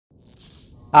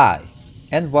Hi,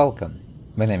 and welcome.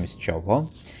 My name is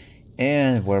Chobo,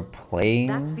 and we're That's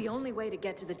playing. the only way to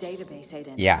get to the database,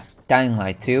 Aiden. Yeah, Dying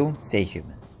Light 2, Stay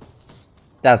Human.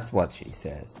 That's what she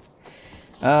says.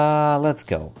 Let's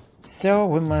go. So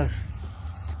we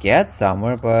must get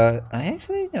somewhere, but I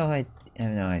actually know I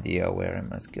have no idea where I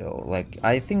must go. Like,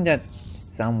 I think that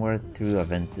somewhere through a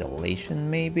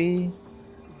ventilation, maybe?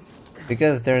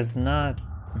 Because there's not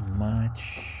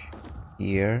much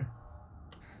here.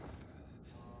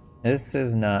 This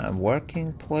is not a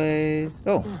working place.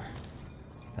 Oh,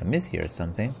 I mishear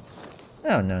something.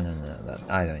 No,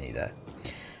 I don't need that.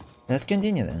 Let's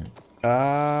continue then.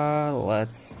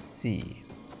 Let's see.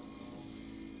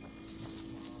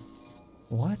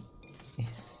 What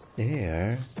is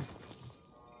there?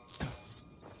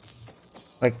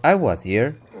 Like, I was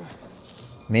here.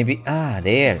 Maybe,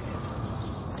 there it is.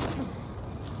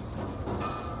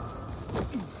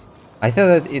 I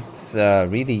thought that it's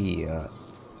really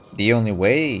the only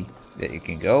way that you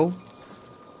can go.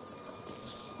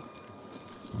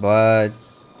 But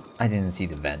I didn't see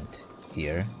the vent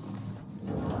here.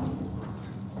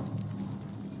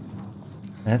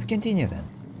 Let's continue then.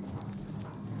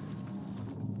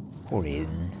 Poor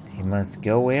Eden. He must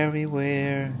go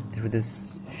everywhere through the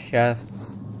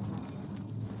shafts.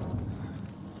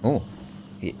 Oh,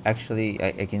 he actually,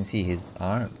 I can see his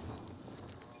arms.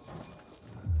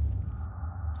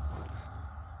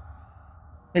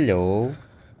 Hello.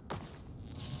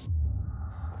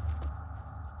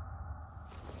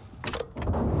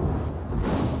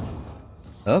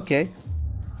 Okay,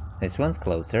 this one's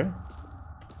closer.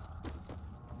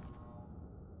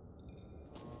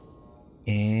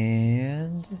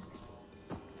 And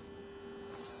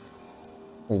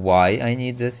why I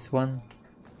need this one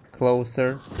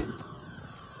closer?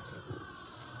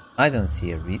 I don't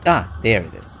see a there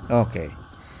it is. Okay.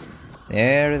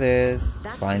 There it is.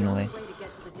 That's Finally. the only way to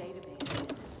get to the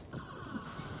database.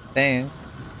 Thanks.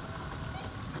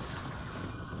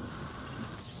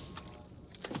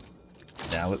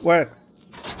 Now it works.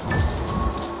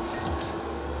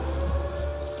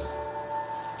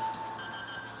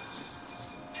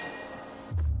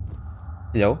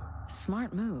 Hello?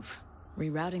 Smart move.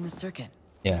 Rerouting the circuit.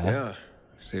 Yeah. Yeah,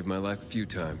 saved my life a few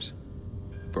times.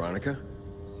 Veronica,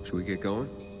 should we get going?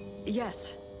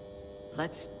 Yes.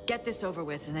 Let's get this over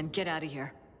with and then get out of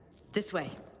here. This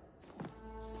way.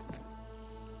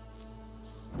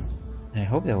 I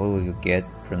hope that we will get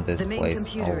from this The main place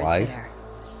computer alive. is there.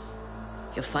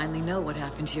 You'll finally know what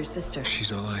happened to your sister.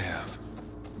 She's all I have.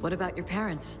 What about your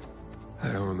parents?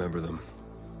 I don't remember them.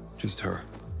 Just her.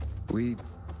 We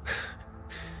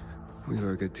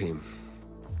were a good team.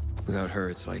 Without her,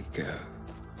 it's like, God,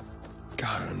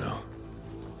 I don't know.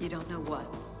 You don't know what?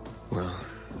 Well,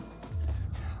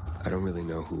 I don't really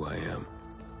know who I am.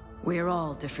 We're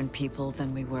all different people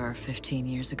than we were 15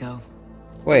 years ago.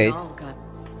 Wait. We all got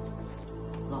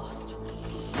lost.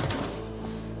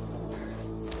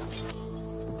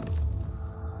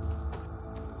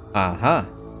 Uh-huh.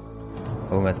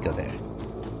 We must go there.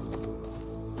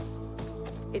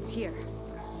 It's here.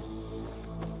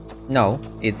 No,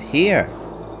 it's here.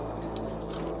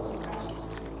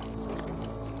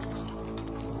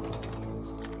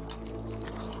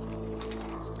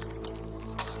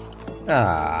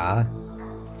 Ah.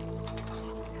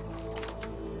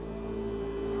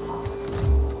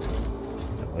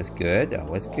 That was good. That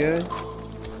was good.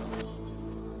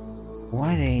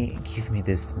 Why they give me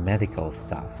this medical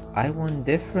stuff? I want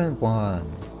different one.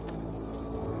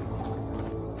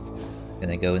 Can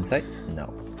I go inside?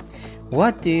 No.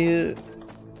 What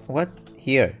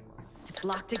here? It's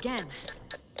locked again.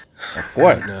 Of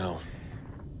course. Now,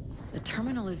 The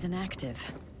terminal is inactive.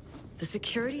 The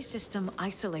security system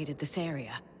isolated this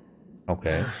area.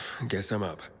 Okay. I guess I'm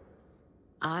up.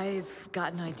 I've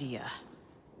got an idea.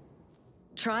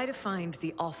 Try to find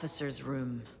the officer's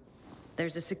room.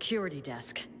 There's a security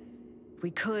desk. We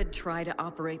could try to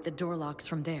operate the door locks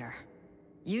from there.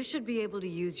 You should be able to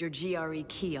use your GRE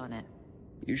key on it.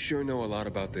 You sure know a lot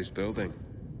about this building.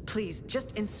 Please,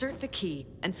 just insert the key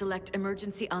and select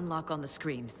emergency unlock on the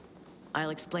screen.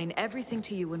 I'll explain everything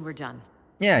to you when we're done.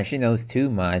 Yeah, she knows too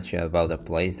much about a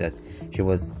place that she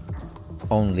was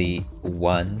only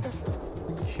once.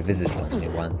 She visited only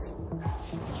once.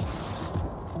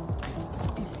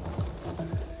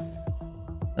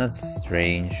 That's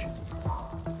strange.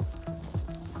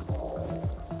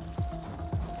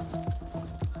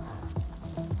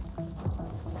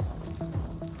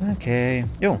 Okay.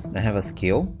 Yo, I have a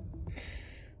skill.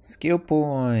 Skill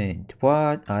point.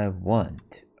 What I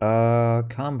want.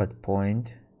 Combat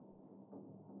point.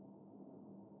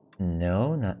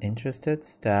 No, not interested.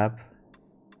 Stab.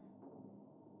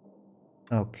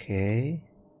 Okay.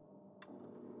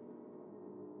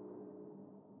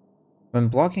 When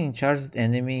blocking a charged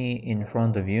enemy in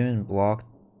front of you and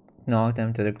knock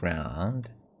them to the ground.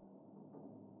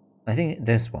 I think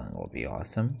this one will be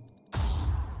awesome.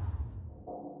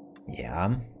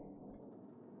 Yeah.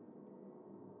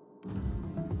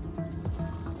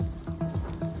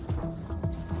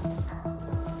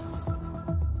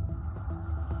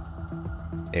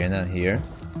 They're not here.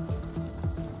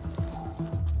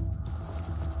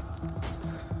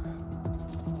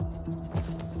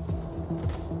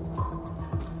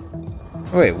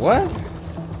 Wait, what?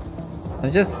 I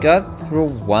just got through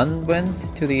one,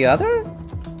 went to the other?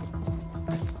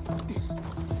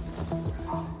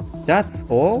 That's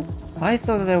all? I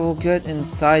thought I will get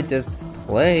inside this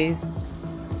place.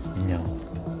 No.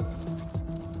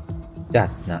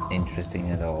 That's not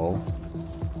interesting at all.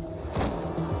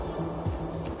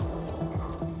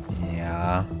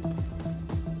 Yeah.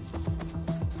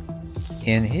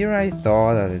 And here I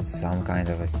thought that it's some kind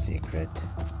of a secret.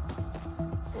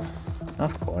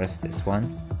 Of course, this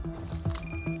one.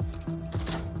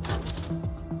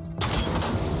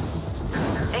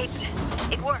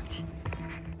 It worked.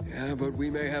 Yeah, but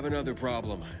we may have another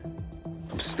problem.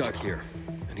 I'm stuck here.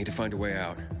 I need to find a way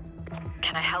out.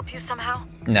 Can I help you somehow?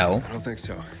 No. I don't think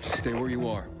so. Just stay where you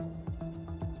are.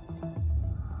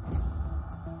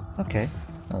 Okay.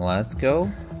 Let's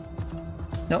go.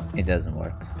 No, it doesn't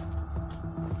work.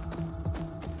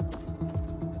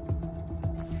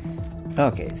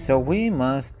 Okay, so we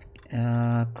must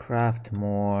craft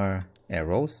more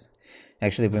arrows.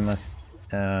 Actually, we must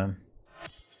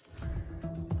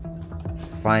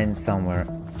find somewhere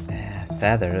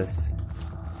feathers.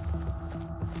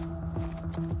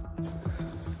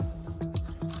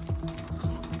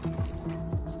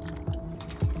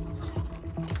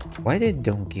 Why they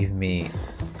don't give me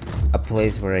a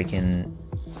place where I can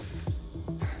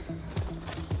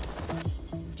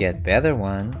get better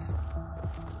ones?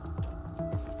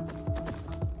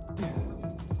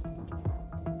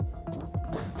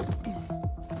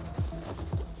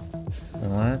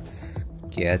 Let's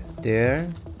get there.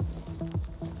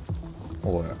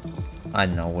 Or I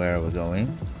don't know where we're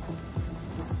going.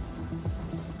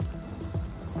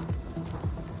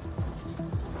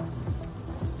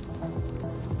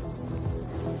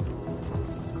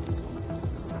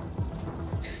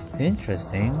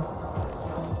 Interesting.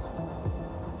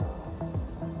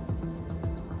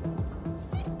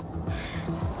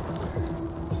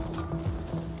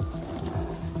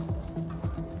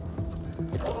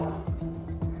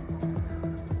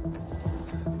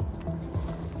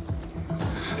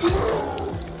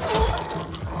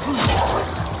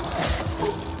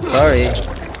 Sorry.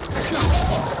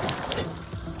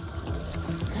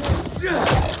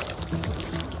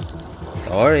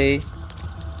 Sorry.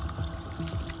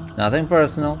 Nothing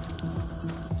personal.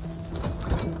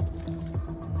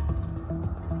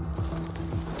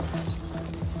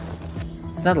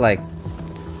 It's not like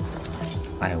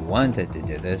I wanted to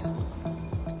do this.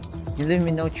 You leave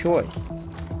me no choice.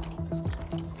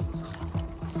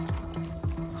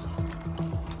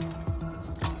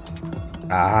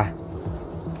 Ah.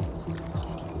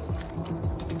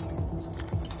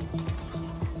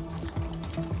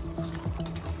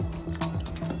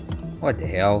 What the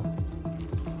hell?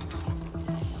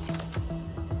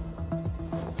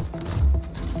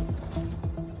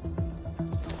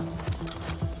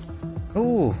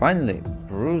 Ooh, finally,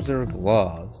 bruiser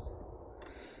gloves.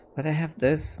 But I have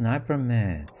this sniper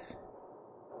meds.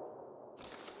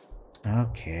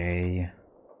 Okay.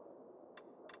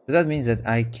 So that means that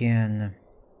I can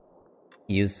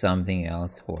use something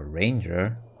else for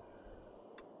ranger.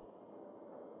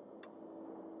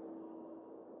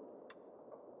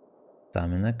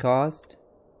 Stamina cost,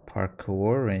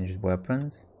 parkour, ranged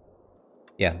weapons.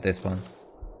 Yeah, this one.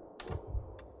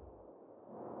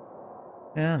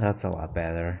 Yeah, that's a lot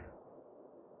better.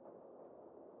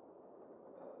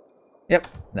 Yep,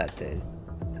 that is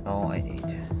all I need.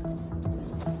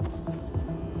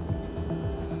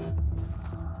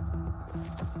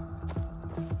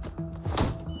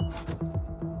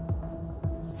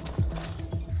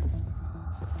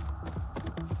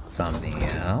 Something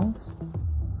else?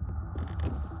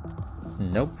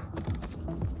 Nope.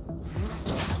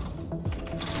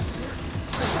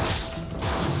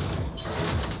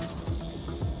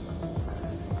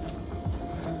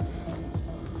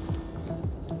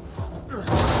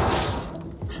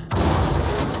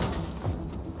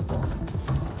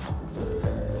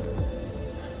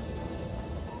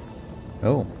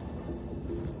 Oh.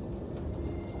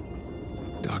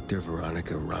 Dr.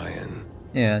 Veronica Ryan.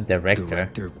 Yeah, director.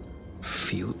 Director,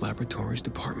 Field Laboratories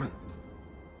Department.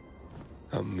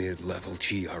 A mid-level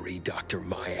GRE doctor,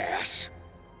 my ass.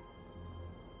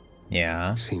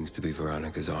 Yeah. Seems to be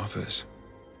Veronica's office.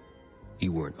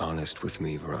 You weren't honest with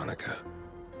me, Veronica.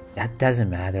 That doesn't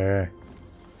matter.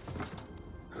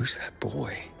 Who's that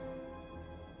boy?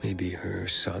 Maybe her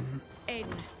son?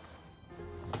 Aiden.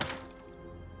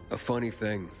 A funny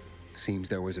thing. Seems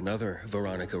there was another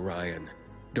Veronica Ryan.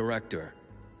 Director.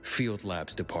 Field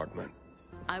Labs Department.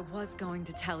 I was going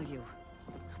to tell you.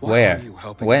 Why Where? are you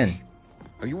helping When? me?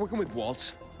 Are you working with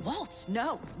Waltz? Waltz?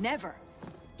 No, never.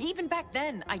 Even back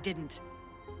then, I didn't.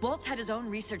 Waltz had his own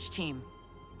research team.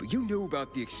 But you knew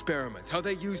about the experiments, how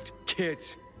they used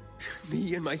kids.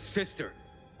 Me and my sister.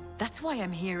 That's why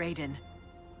I'm here, Aiden.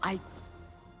 I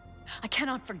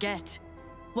cannot forget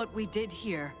what we did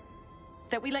here.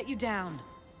 That we let you down.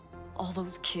 All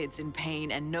those kids in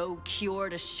pain and no cure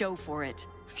to show for it.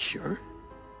 Cure?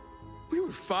 We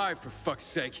were 5, for fuck's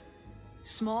sake.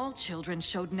 Small children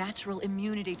showed natural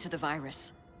immunity to the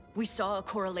virus. We saw a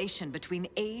correlation between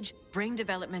age, brain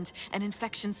development, and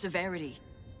infection severity.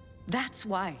 That's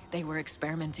why they were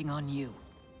experimenting on you.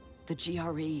 The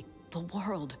GRE, the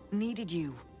world, needed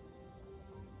you.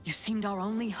 You seemed our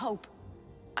only hope.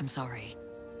 I'm sorry.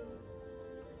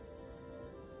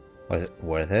 Was it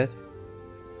worth it?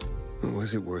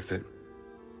 Was it worth it?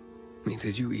 I mean,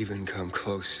 did you even come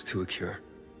close to a cure?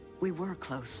 We were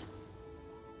close.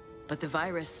 But the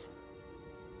virus,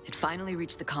 it finally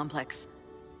reached the complex.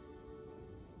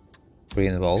 Were you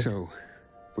involved? So,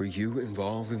 were you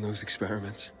involved in those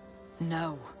experiments?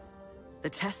 No. The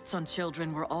tests on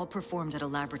children were all performed at a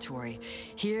laboratory.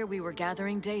 Here we were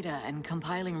gathering data and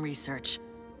compiling research.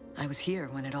 I was here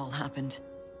when it all happened.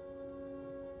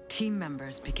 Team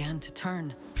members began to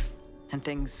turn, and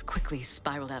things quickly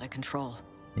spiraled out of control.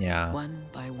 Yeah. One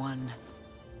by one.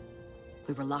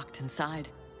 We were locked inside,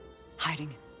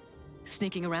 hiding,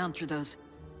 sneaking around through those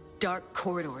dark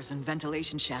corridors and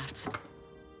ventilation shafts.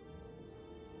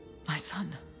 My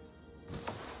son,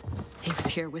 he was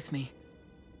here with me.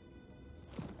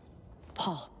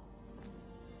 Paul.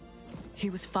 He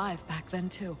was 5 back then,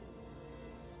 too.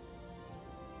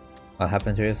 What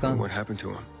happened to your son? What happened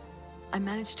to him? I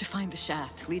managed to find the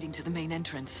shaft leading to the main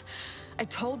entrance. I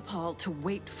told Paul to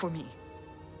wait for me.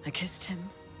 I kissed him,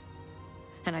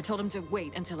 and I told him to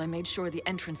wait until I made sure the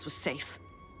entrance was safe.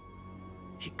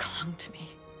 He clung to me.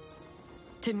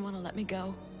 Didn't want to let me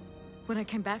go. When I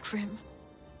came back for him,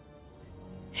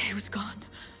 he was gone.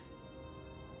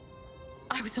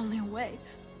 I was only away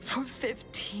for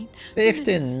 15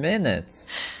 15 minutes.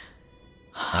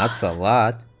 That's a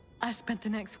lot. I spent the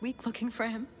next week looking for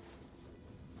him.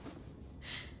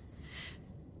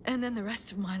 And then the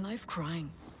rest of my life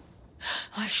crying.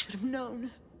 I should have known.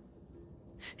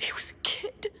 He was a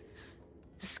kid.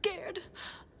 Scared.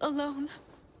 Alone.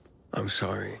 I'm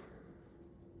sorry.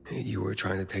 You were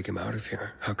trying to take him out of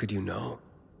here. How could you know?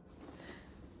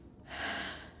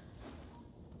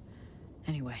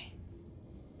 Anyway.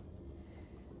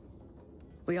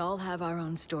 We all have our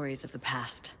own stories of the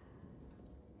past.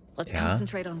 Let's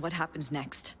concentrate on what happens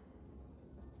next.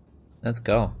 Let's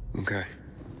go. Okay.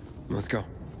 Let's go.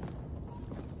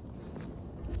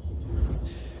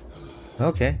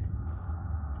 Okay.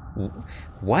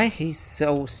 Why he's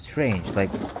so strange?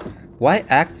 Like, why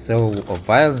act so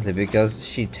violently? Because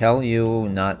she tell you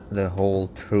not the whole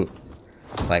truth.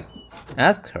 Like,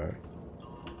 ask her.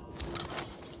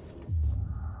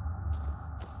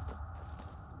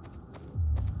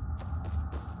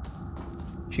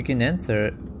 She can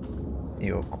answer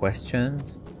your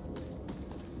questions.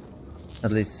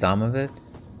 At least some of it.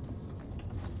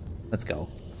 Let's go.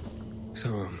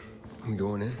 So, we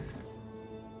going in?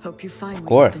 Hope you find Of what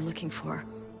you've course. been looking for.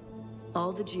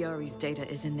 All the GRE's data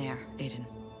is in there, Aiden.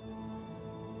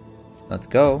 Let's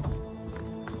go.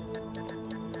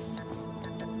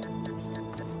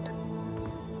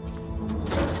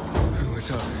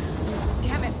 What's up?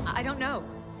 Damn it, I don't know.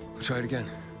 We'll try it again.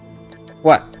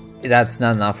 What? That's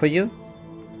not enough for you?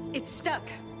 It's stuck.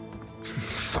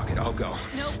 Fuck it, I'll go.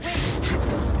 No, wait.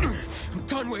 I'm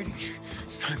done waiting.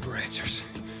 It's time for answers.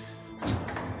 Oh,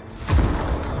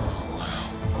 wow.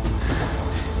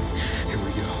 Here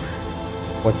we go.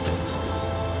 What's this?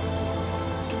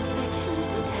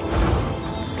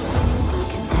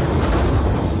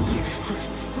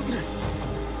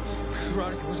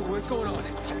 Veronica, what's going on?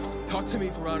 Talk to me,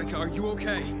 Veronica. Are you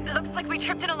okay? Looks like we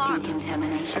tripped an alarm.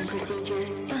 Decontamination procedure.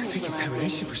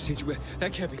 Decontamination procedure?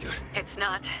 That can't be good. It's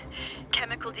not.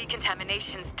 Chemical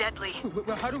decontamination's deadly.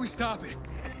 But how do we stop it?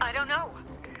 I don't know.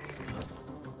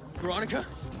 Veronica?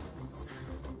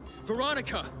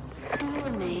 Veronica!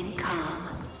 Remain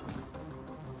calm.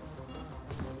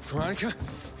 Veronica?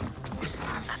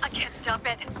 I can't stop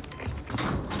it.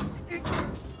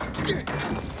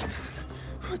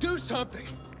 Do something!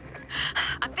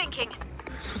 I'm thinking.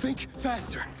 Think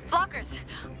faster. Blockers.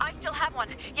 I still have one.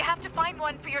 You have to find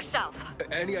one for yourself.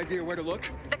 Any idea where to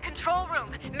look? The control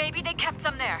room. Maybe they kept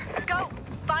some there. Go.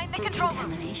 Find the control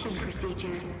room. Decontamination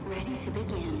procedure ready to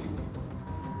begin.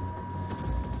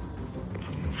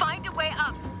 Find a way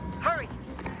up. Hurry.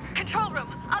 Control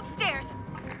room. Upstairs.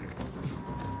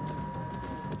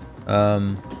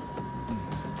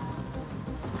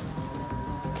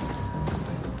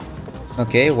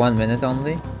 Okay, 1 minute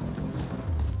only.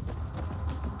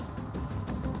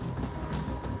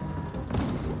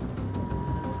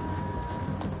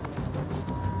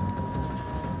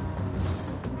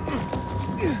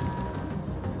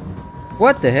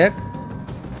 What the heck?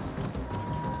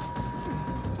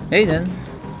 Aiden.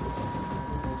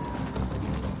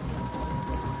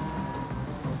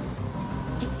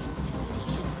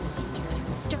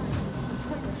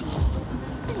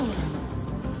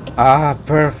 Ah,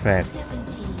 perfect.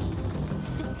 17,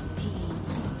 16,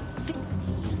 15,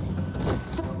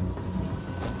 14,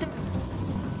 13,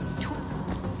 12,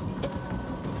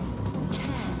 10.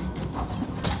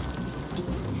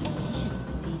 Decontamination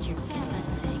procedure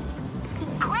commencing. 6,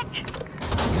 Quick.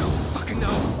 No fucking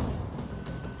no!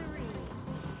 3,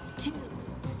 2, 1.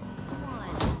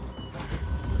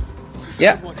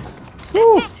 Yeah. One.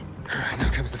 Woo. Alright, now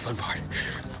comes the fun part.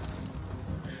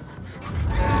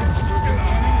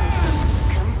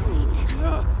 Complete.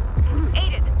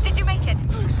 Aiden, did you make it?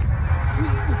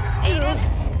 Aiden?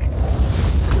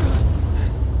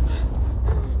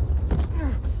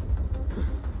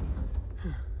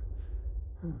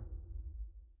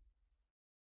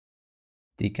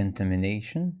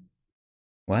 Decontamination?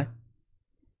 What?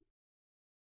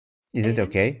 Is it Aiden?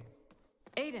 okay?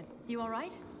 Aiden, you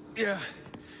alright? Yeah.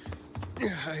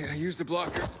 Yeah, I used the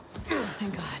blocker.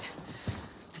 Thank God.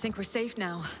 I think we're safe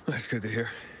now. That's good to hear.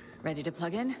 Ready to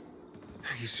plug in?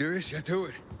 Are you serious? Yeah, do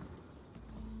it.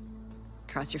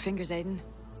 Cross your fingers, Aiden.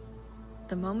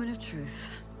 The moment of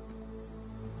truth.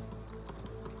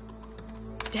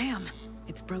 Damn,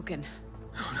 it's broken.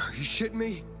 Oh no, you shitting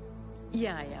me?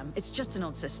 Yeah, I am. It's just an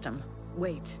old system.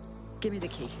 Wait. Give me the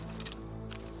key.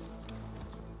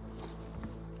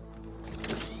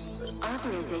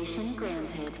 Authorization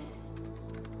granted.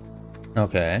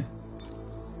 Okay.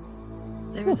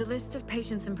 There is a list of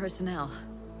patients and personnel.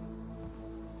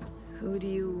 Who do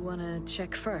you want to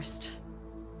check first?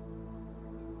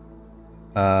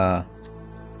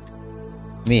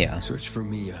 Mia. Search for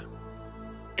Mia.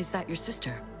 Is that your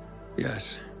sister?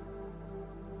 Yes.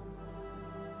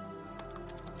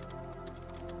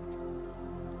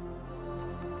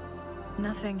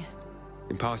 Nothing.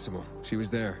 Impossible. She was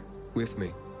there. With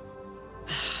me.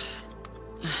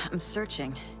 I'm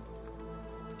searching.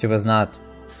 She was not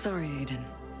Sorry, Aiden.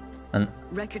 an.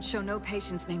 Records show no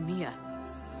patients named Mia.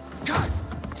 God!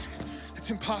 It's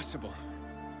impossible.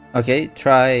 Okay,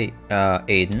 try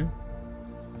Aiden.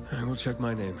 I will check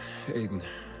my name. Aiden.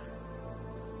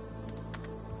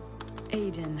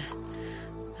 Aiden.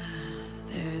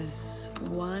 There's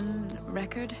one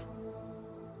record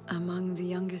among the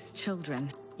youngest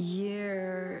children.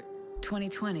 Year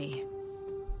 2020.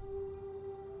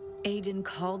 Aiden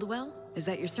Caldwell? Is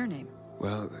that your surname?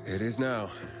 Well, it is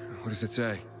now. What does it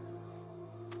say?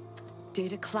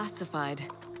 Data classified.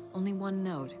 Only one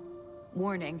note.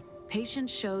 Warning. Patient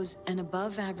shows an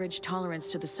above-average tolerance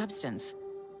to the substance.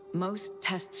 Most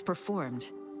tests performed.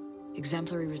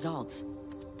 Exemplary results.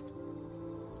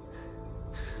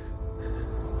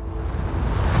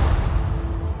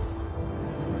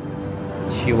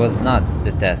 She was not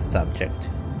the test subject.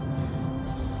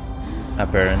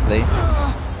 Apparently.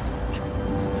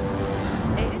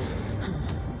 Aiden?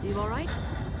 You alright?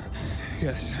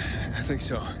 Yes, I think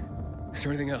so. Is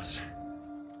there anything else?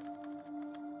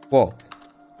 Walt.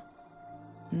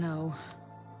 No.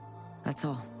 That's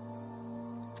all.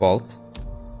 Walt.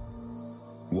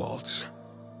 Waltz.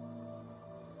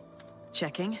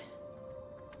 Checking.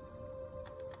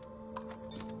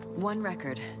 One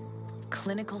record.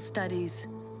 Clinical studies.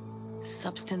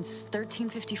 Substance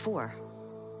 1354.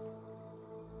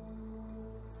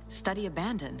 Study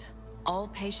abandoned. All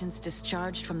patients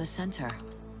discharged from the center.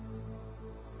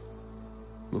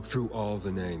 Look through all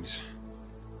the names.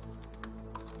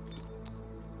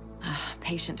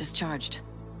 Patient discharged.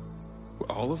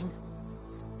 All of them?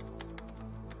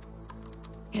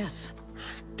 Yes.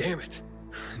 Damn it.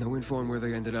 No info on where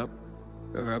they ended up?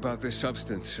 Or about this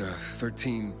substance,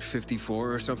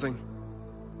 1354 or something?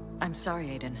 I'm sorry,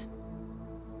 Aiden.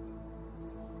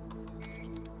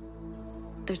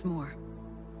 There's more.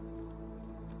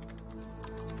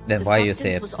 Then The why you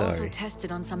say substance I'm was also sorry?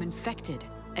 tested on some infected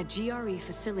at GRE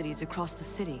facilities across the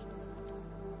city.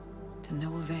 To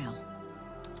no avail.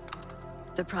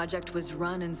 The project was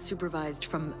run and supervised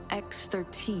from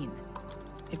X-13.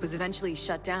 It was eventually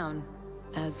shut down,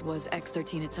 as was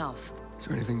X-13 itself. Is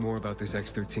there anything more about this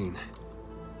X-13?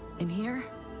 In here?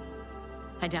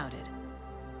 I doubt it.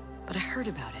 But I heard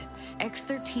about it.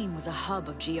 X-13 was a hub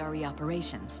of GRE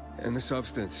operations. And the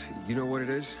substance, you know what it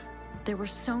is? There were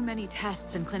so many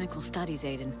tests and clinical studies,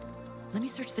 Aiden. Let me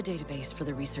search the database for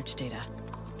the research data.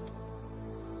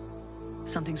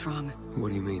 Something's wrong. What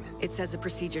do you mean? It says a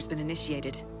procedure's been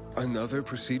initiated. Another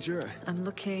procedure? I'm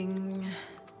looking...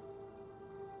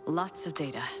 Lots of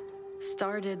data.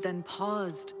 Started, then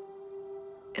paused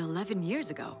 11 years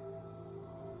ago.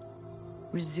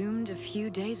 Resumed a few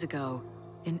days ago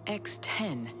in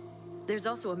X-10. There's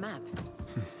also a map.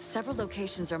 Several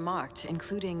locations are marked,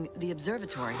 including the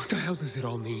observatory. What the hell does it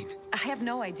all mean? I have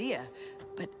no idea,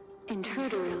 but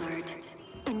Intruder alert.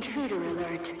 Intruder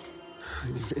alert.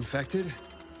 Infected?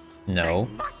 No.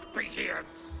 Must be here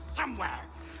somewhere.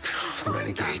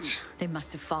 Renegades. they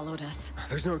must have followed us.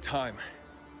 There's no time.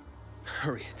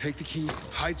 Hurry, take the key,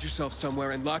 hide yourself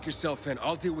somewhere, and lock yourself in.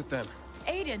 I'll deal with them.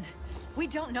 Aiden, we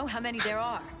don't know how many there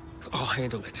are. I'll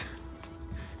handle it.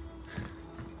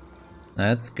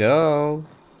 Let's go.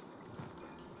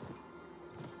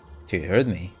 You heard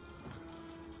me.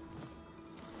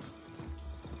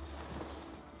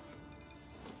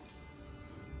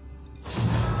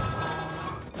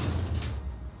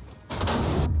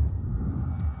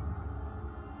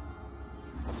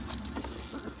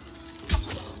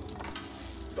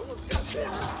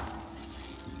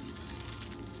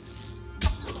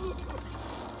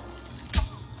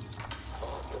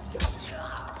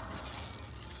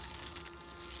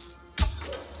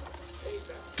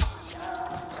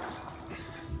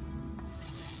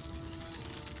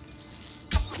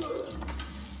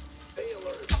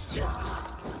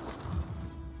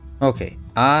 Okay,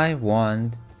 I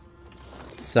want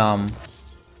some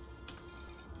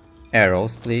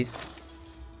arrows, please.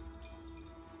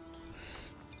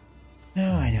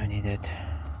 No, I don't need it.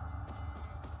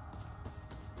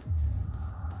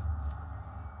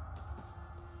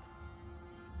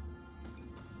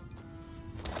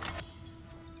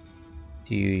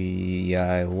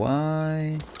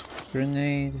 DIY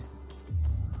grenade.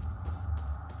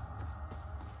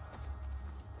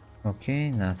 Okay,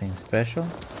 nothing special.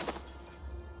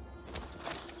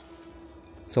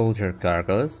 Soldier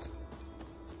gargles.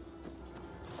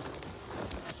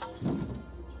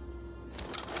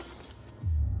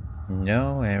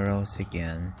 No arrows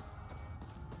again.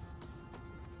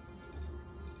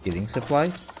 Healing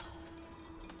supplies?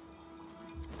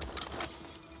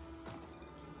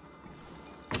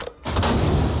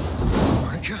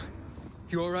 Monica?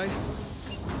 You alright?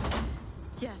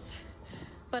 Yes,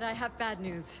 but I have bad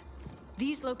news.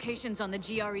 These locations on the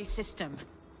GRE system,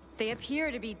 they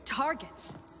appear to be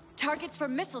targets. Targets for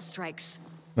missile strikes.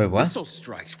 Wait, what? Missile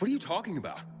strikes? What are you talking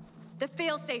about? The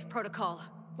failsafe protocol.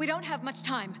 We don't have much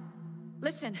time.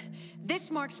 Listen,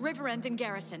 this marks Riverend and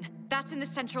Garrison. That's in the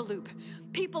central loop.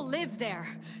 People live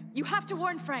there. You have to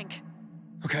warn Frank.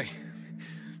 Okay.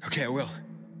 Okay, I will.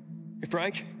 Hey,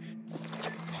 Frank?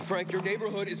 Frank, your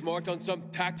neighborhood is marked on some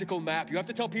tactical map. You have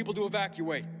to tell people to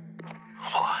evacuate.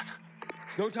 What?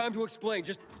 No time to explain.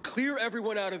 Just clear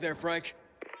everyone out of there, Frank.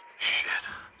 Shit.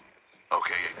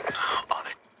 Okay, on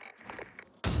it.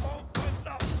 Open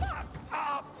the fuck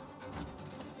up!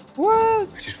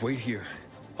 What? Just wait here.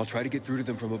 I'll try to get through to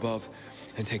them from above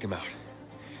and take them out.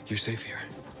 You're safe here.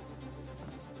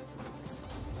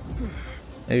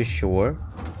 Are you sure?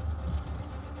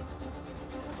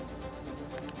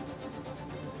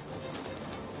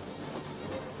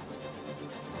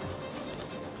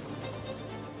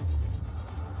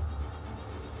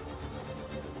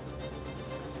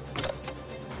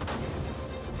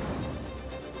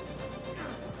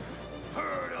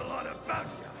 Heard a lot about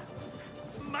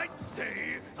you. Might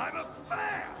say I'm a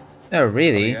fan. Oh,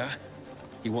 really? Oh, yeah?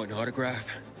 You want an autograph?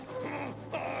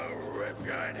 I'll rip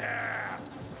you in half.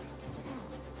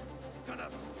 Gonna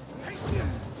paint your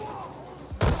balls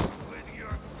with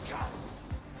your gun.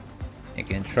 You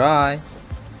can try.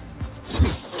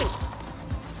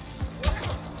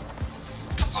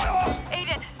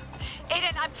 Aiden!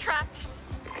 Aiden, I'm trapped.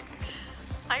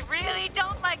 I really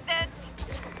don't like this.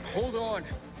 Hold on.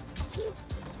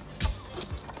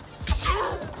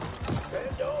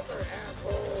 Bend over,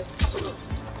 asshole.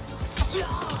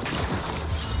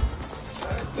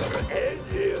 I'm gonna end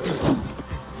you.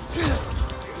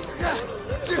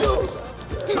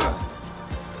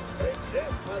 Take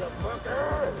this,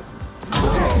 motherfucker.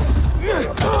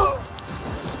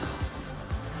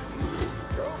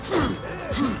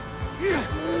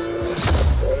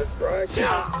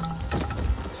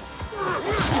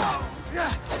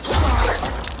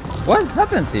 What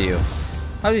happened to you?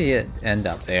 How did you end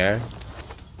up there?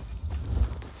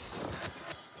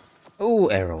 Oh,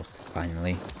 arrows,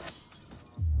 finally.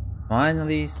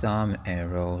 Finally, some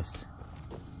arrows.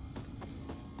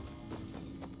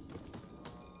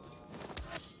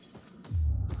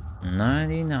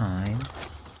 $99.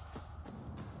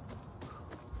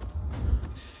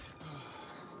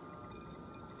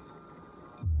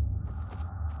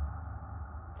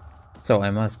 So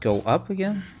I must go up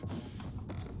again?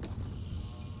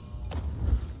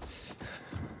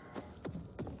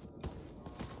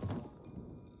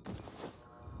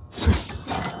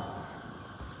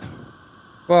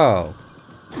 Whoa,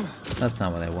 that's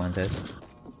not what I wanted.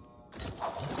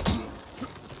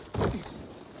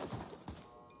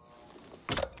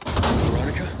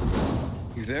 Veronica?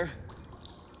 You there?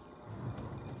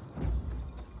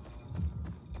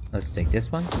 Let's take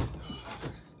this one.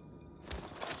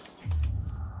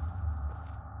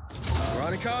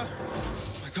 Veronica?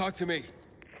 Talk to me.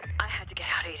 I had to get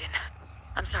out, Aiden.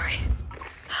 I'm sorry.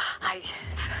 I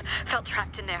felt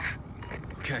trapped in there.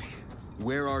 Okay.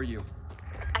 Where are you?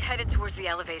 I headed towards the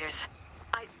elevators.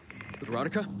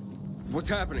 Veronica? What's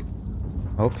happening?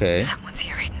 Okay. Someone's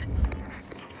here, Aiden.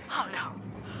 Oh, no.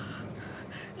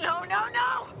 No, no,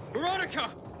 no!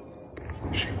 Veronica!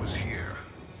 She was here.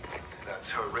 That's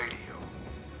her radio.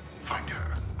 Find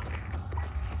her.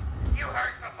 You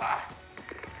heard the boss.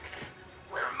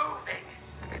 We're moving.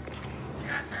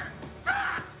 Get her.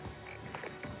 Ah!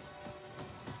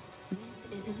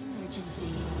 This is an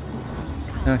emergency.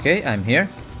 Okay, I'm here.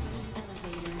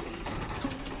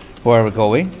 Where are we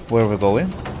going? Where are we going?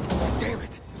 Damn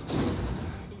it!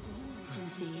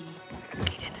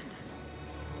 Aiden.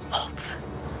 Halt.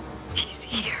 He's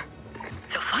here.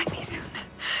 He'll find me soon.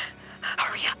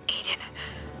 Hurry up, Aiden.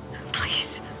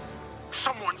 Please.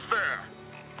 Someone's there.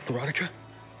 Veronica?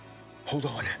 Hold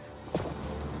on.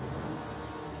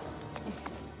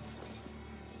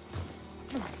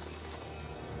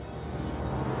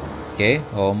 Okay,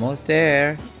 almost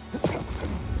there.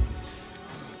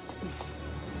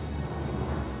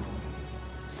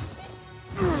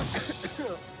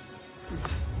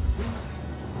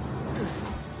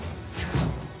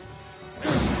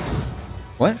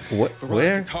 What? Veronica,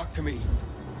 Where? talk to me.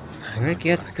 Where I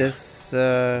get this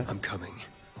I'm coming.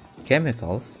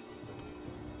 chemicals?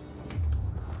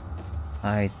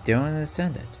 I don't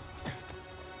understand it.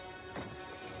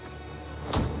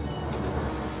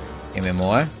 Give me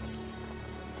more.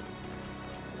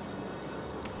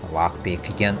 A lockpick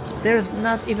again. There's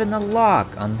not even a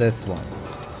lock on this one.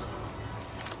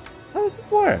 How does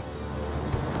it work?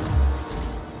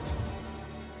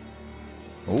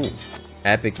 Ooh,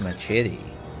 epic machete.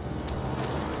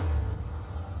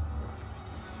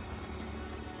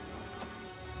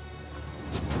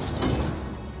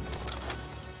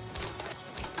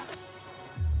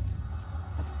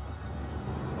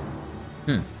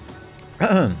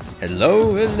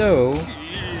 Hello, hello.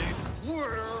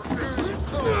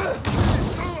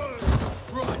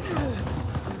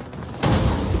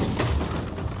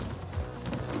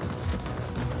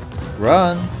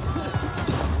 Run.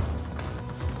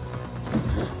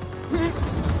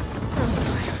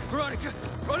 Veronica,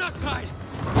 run outside!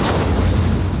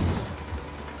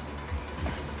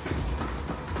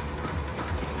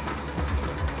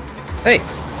 Hey!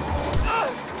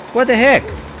 What the heck?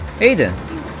 Aiden!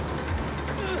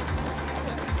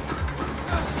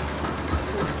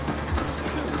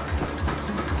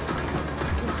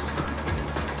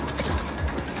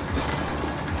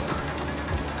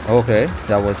 Okay,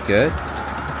 that was good.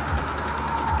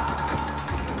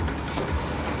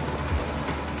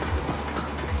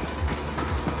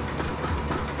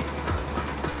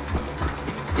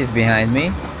 He's behind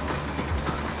me.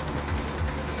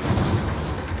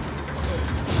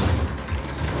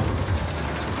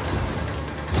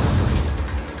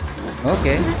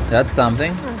 Okay, that's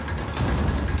something.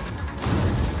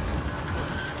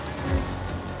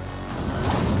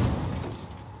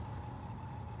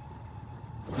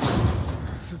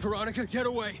 Veronica, get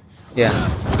away! Yeah,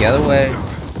 get away.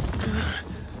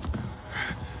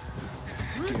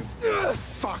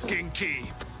 Fucking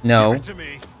key. No. Give it to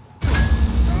me.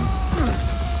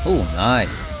 Oh,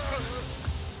 nice.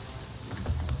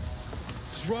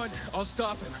 Just run, I'll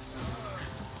stop him.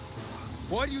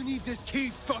 Why do you need this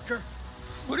key, fucker?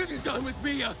 What have you done with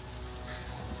Mia?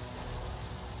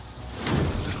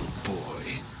 Little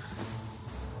boy.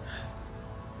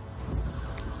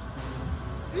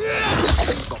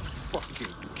 The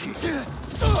fucking key.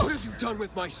 What have you done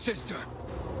with my sister?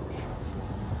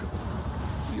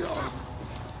 No.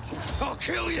 I'll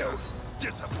kill you!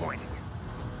 disappointing.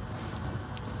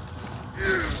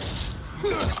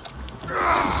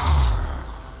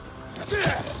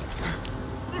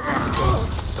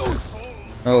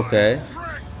 Okay.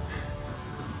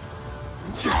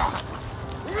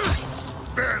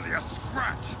 Barely a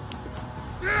scratch.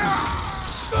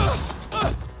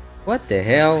 What the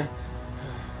hell?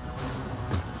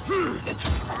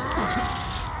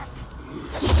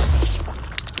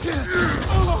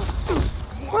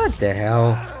 What the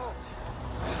hell?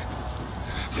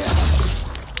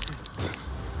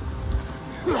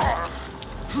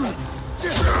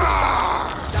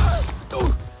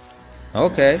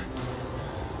 Okay.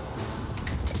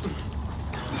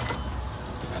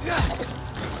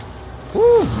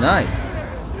 Woo, nice.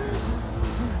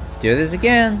 Do this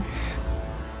again.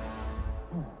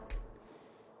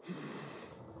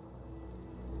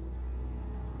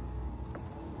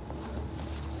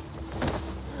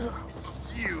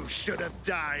 You should have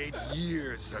died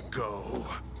years ago.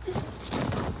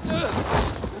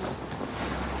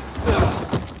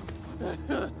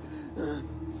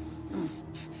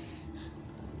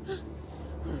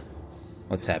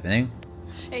 What's happening?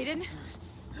 Aiden,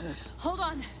 hold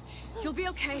on. You'll be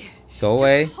okay. Go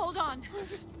away. Just hold on.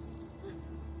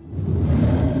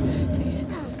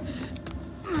 Aiden.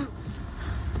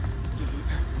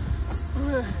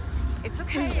 It's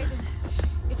okay, Aiden.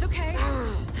 It's okay.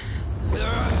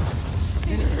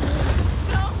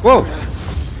 Whoa!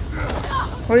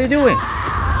 What are you doing?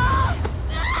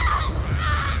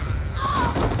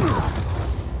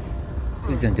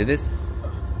 Please don't do this.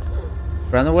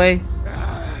 Run away.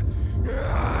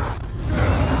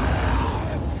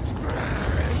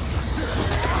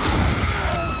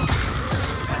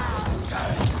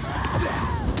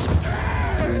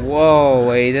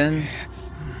 Whoa, Aiden.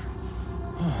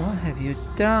 What have you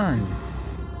done?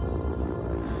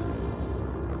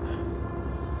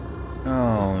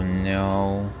 Oh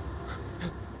no.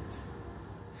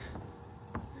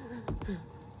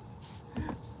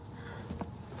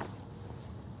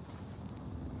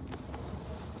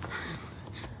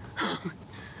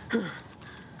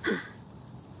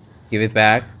 Give it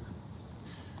back.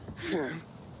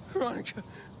 Veronica.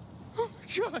 Oh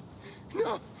my God.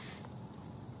 No.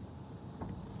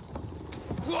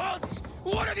 Waltz!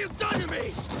 What have you done to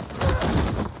me?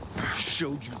 I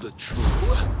showed you the truth.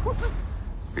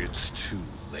 It's too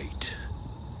late.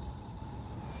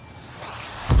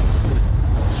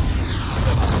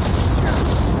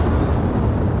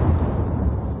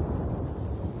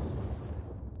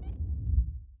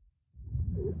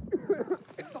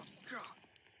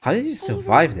 How did you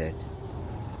survive that?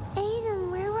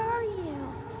 Aiden, where are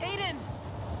you? Aiden!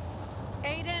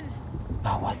 Aiden!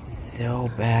 Oh, it was so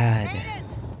bad. Aiden!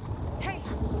 Hey,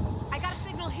 I got a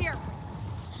signal here.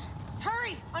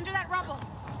 Hurry, under that rubble.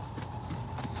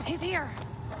 He's here.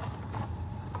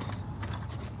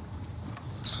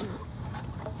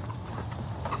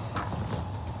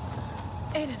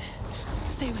 Aiden,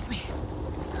 stay with me.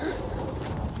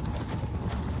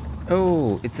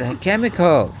 Oh, it's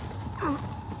chemicals.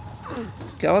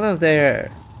 Get out of there.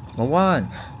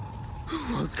 One.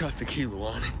 Waltz got the key,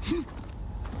 Luan.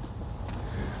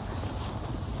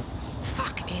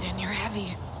 Fuck, Aiden, you're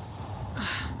heavy.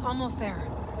 Almost there.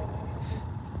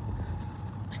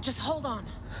 Just hold on.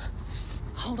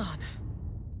 Hold on.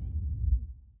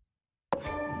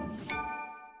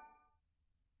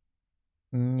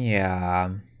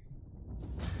 Yeah.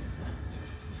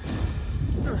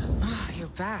 Oh, you're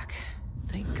back.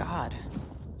 Thank God.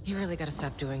 You really gotta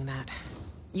stop doing that.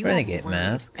 You Renegade won't be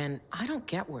worried, mask. And I don't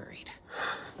get worried.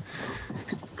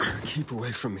 Keep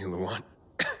away from me, Luan.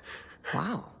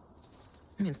 Wow.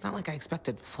 I mean, it's not like I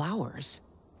expected flowers.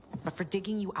 But for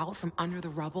digging you out from under the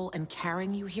rubble and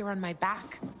carrying you here on my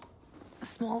back, a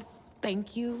small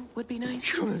thank you would be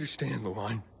nice. You don't understand,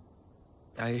 Luan.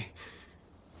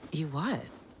 You what?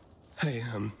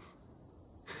 I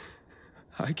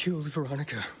killed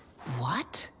Veronica.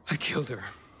 What? I killed her.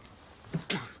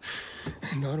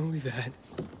 And not only that,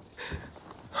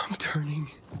 I'm turning.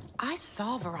 I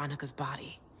saw Veronica's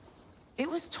body. It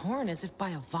was torn as if by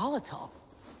a volatile.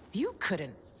 You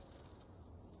couldn't.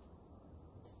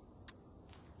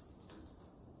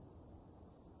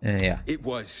 Yeah. It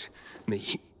was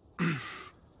me.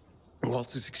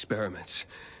 Waltz's experiments.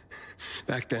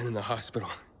 Back then in the hospital,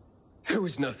 there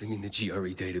was nothing in the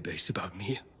GRE database about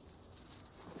Mia.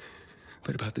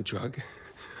 But about the drug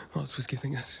Waltz was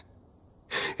giving us,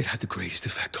 it had the greatest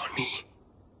effect on me.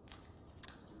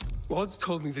 Waltz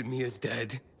told me that Mia's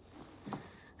dead.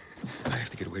 I have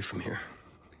to get away from here.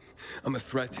 I'm a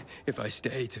threat if I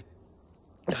stay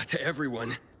to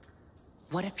everyone.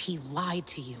 What if he lied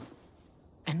to you?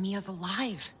 And Mia's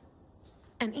alive?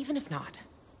 And even if not,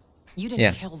 you didn't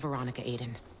Yeah. kill Veronica,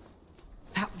 Aiden.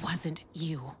 That wasn't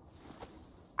you.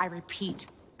 I repeat,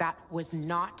 that was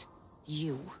not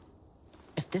you.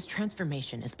 If this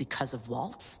transformation is because of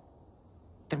Waltz,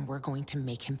 then we're going to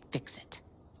make him fix it.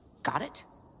 Got it?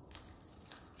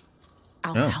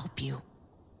 I'll Oh. help you.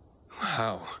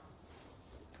 How?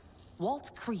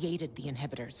 Walt created the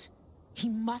inhibitors. He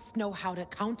must know how to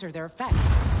counter their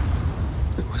effects.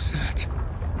 What's that?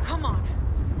 Come on.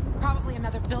 Probably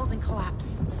another building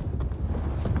collapse.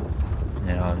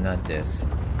 No, not this.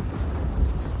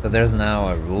 So there's now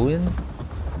a ruins?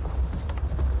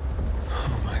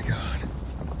 Oh my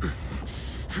god.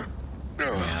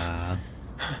 Yeah.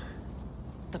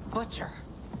 The Butcher.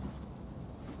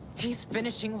 He's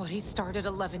finishing what he started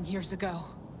 11 years ago.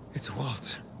 It's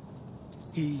Walt.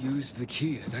 He used the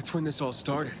key. That's when this all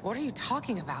started. What are you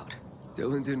talking about?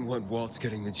 Dylan didn't want Waltz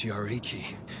getting the GRE key.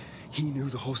 He knew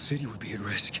the whole city would be at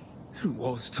risk. And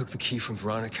Waltz took the key from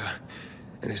Veronica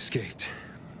and escaped.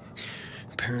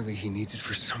 Apparently he needs it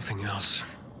for something else.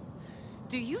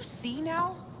 Do you see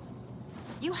now?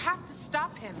 You have to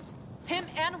stop him. Him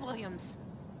and Williams.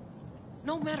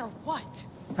 No matter what.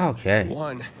 Okay.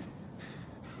 One,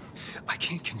 I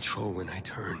can't control when I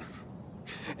turn.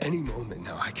 Any moment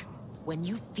now I can... When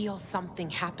you feel something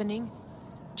happening,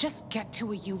 just get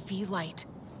to a UV light.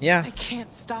 Yeah. I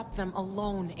can't stop them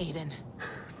alone, Aiden.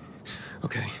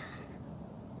 Okay.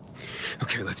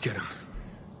 Okay, let's get him.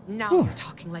 Now you're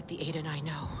talking like the Aiden I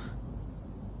know.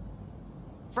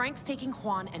 Frank's taking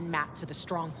Juan and Matt to the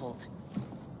stronghold.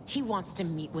 He wants to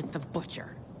meet with the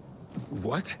Butcher.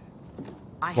 What?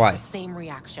 I Why? have the same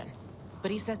reaction.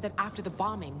 But he says that after the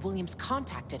bombing, Williams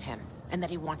contacted him, and that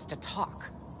he wants to talk.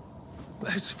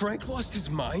 Has Frank lost his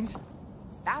mind?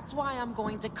 That's why I'm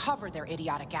going to cover their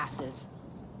idiotic asses.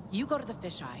 You go to the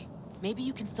fisheye. Maybe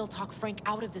you can still talk Frank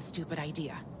out of this stupid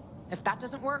idea. If that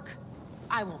doesn't work,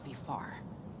 I won't be far.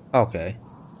 Okay.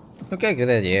 Okay, good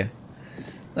idea.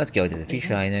 Let's go to the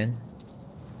fisheye then.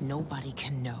 Nobody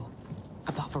can know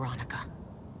about Veronica.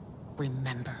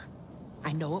 Remember,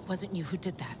 I know it wasn't you who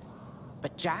did that.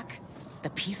 But Jack, the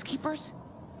Peacekeepers,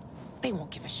 they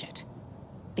won't give a shit.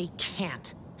 They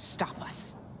can't stop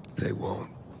us. They won't.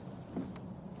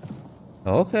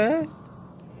 Okay.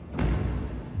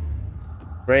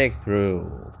 Breakthrough.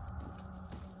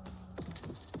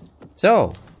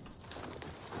 So.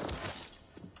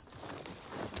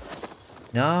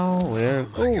 Now we're...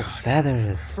 Oh my Oh, God.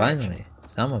 feathers, Frank. finally.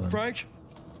 Some of them. Frank?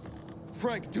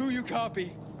 Frank, do you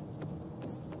copy?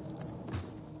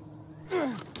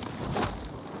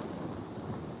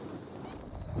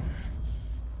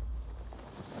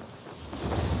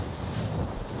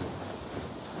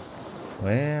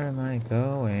 Where am I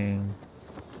going?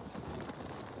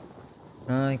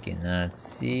 I cannot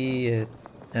see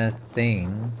a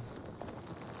thing.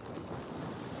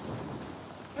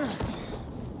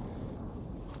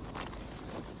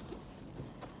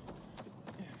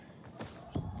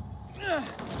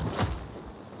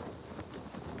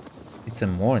 It's a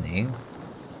morning.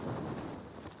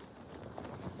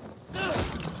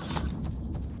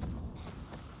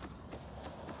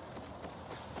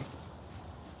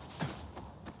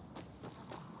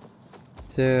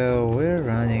 So we're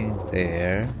running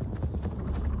there.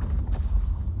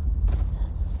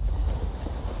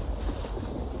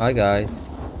 Hi guys.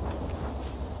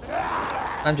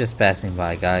 I'm just passing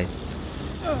by, guys.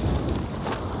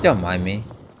 Don't mind me.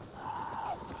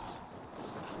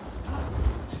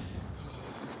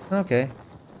 Okay,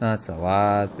 that's a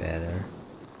lot better.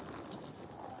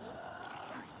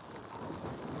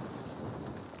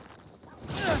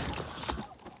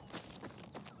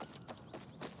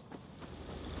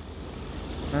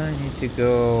 I need to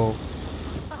go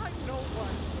I'm no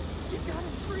one. You gotta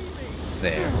free me.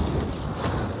 there.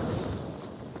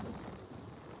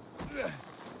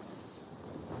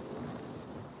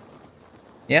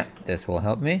 Yeah, this will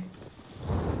help me.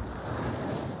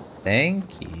 Thank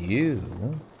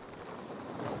you.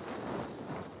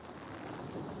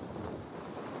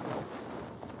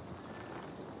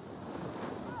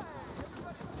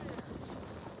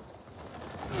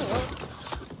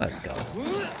 Let's go.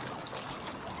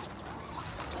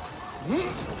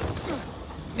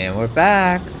 And we're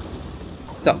back.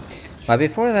 So, but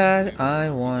before that, I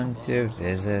want to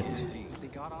visit.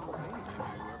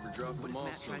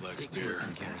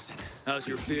 How's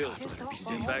your field? You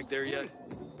been back there yet?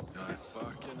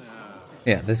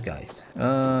 Yeah, this guy's.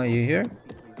 You here?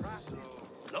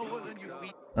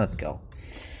 Let's go.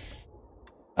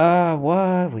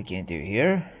 What we can do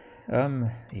here?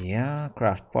 Yeah,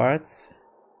 craft parts.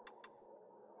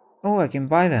 Oh, I can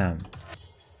buy them.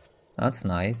 That's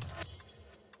nice.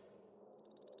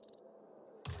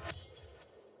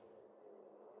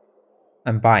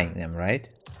 I'm buying them, right?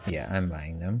 Yeah, I'm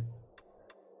buying them.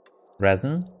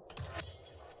 Resin.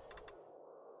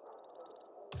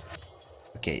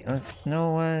 Okay, let's you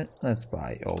know what? Let's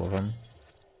buy all of them.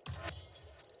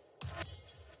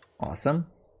 Awesome.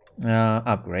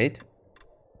 Upgrade.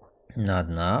 Not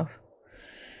enough.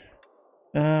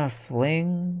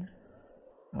 Fling.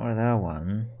 Or that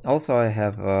one. Also, I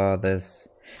have this.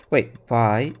 Wait,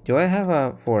 buy. Do I have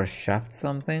a for shaft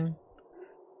something?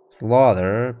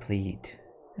 Slaughter, pleat.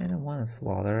 I don't want to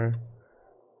slaughter.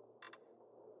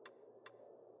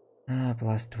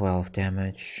 Plus 12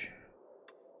 damage.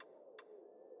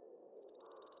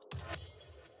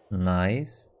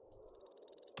 Nice.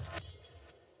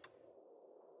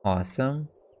 Awesome.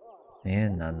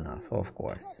 And not enough, of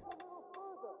course.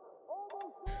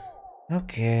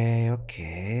 Okay.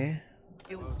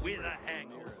 With a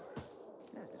hangover.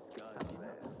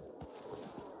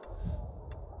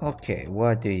 Okay,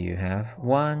 what do you have?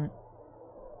 One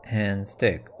hand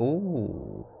stick.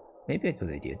 Ooh, maybe a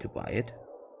good idea to buy it.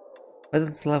 But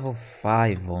it's level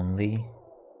 5 only.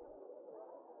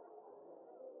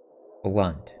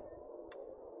 Blunt.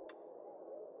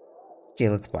 Okay,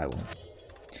 let's buy one.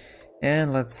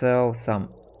 And let's sell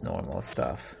some normal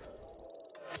stuff.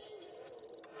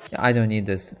 Yeah, I don't need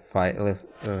this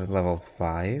level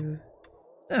 5.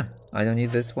 Yeah, I don't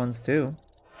need this ones too.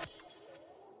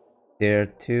 They're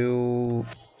too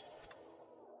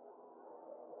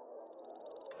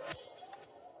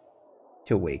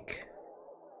weak.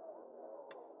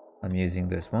 I'm using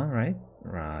this one, right?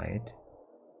 Right.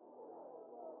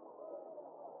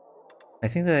 I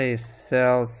think that I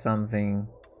sell something.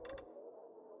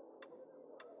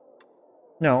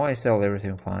 No, I sell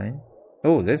everything fine.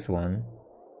 Oh, this one.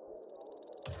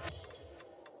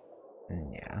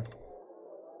 Yeah.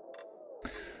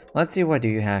 Let's see, what do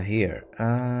you have here?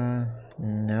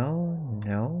 No.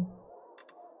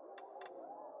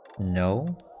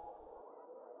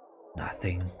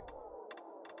 Nothing.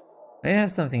 I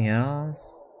have something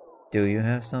else. Do you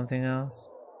have something else?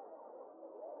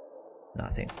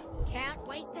 Nothing. Can't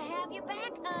wait to have you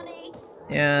back, honey.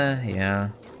 Yeah.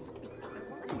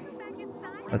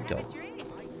 Let's go.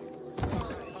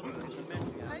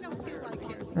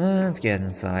 Let's get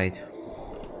inside.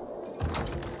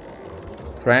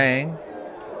 Frank.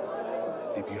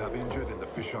 If you have injured in the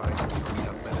fisheye, we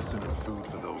have medicine and food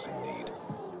for those in need.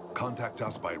 Contact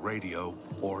us by radio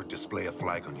or display a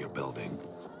flag on your building.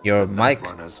 Your mic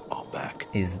runners are back.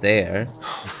 is there.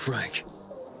 Oh, Frank.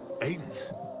 Aiden.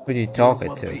 Who are you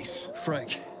talking to? Piece.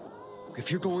 Frank,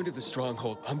 if you're going to the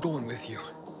stronghold, I'm going with you.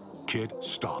 Kid,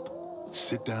 stop.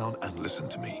 Sit down and listen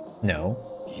to me. No.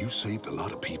 You saved a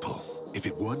lot of people. If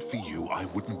it weren't for you, I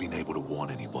wouldn't been able to warn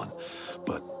anyone.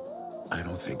 But I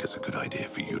don't think it's a good idea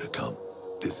for you to come.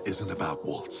 This isn't about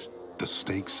Waltz. The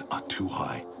stakes are too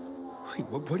high. Wait,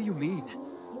 what do you mean?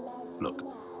 Look,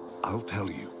 I'll tell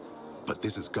you, but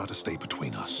this has got to stay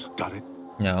between us. Got it?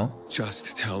 No.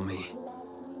 Just tell me.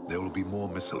 There will be more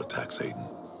missile attacks, Aiden.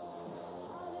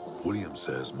 William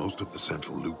says most of the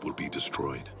central loop will be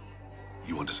destroyed.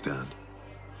 You understand?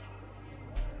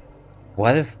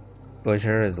 What if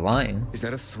Butcher is lying? Is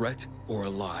that a threat or a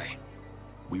lie?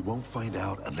 We won't find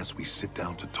out unless we sit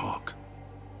down to talk.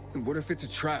 And what if it's a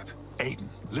trap? Aiden,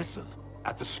 listen.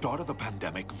 At the start of the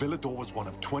pandemic, Villador was one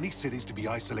of 20 cities to be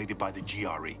isolated by the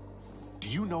GRE. Do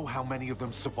you know how many of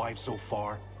them survived so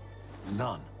far?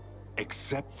 None.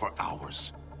 Except for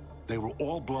ours. They were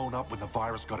all blown up when the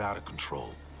virus got out of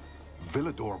control.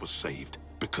 Villador was saved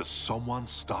because someone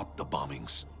stopped the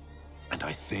bombings. And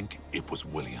I think it was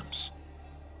Williams.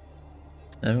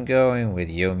 I'm going with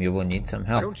you. You will need some I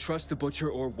help. don't trust the Butcher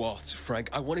or Waltz, Frank.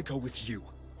 I want to go with you.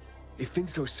 If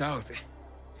things go south,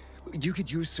 you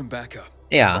could use some backup.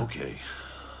 Yeah. Okay.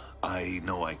 I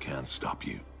know I can't stop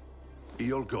you.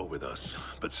 You'll go with us,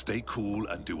 but stay cool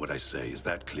and do what I say. Is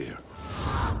that clear?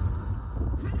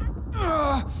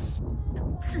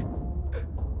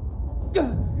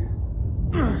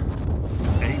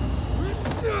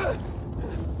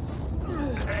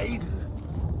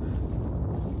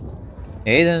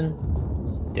 Aiden,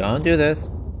 don't do this.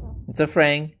 It's a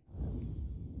Frank.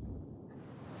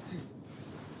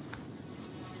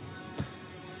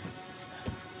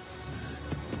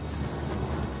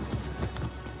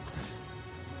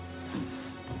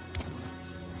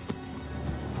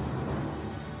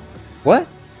 What?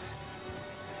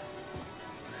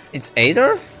 It's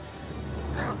Ader?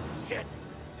 Oh, shit!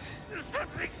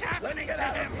 Something's happening to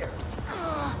him!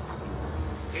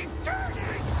 He's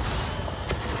turning!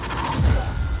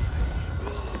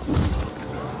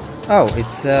 Oh,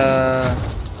 it's the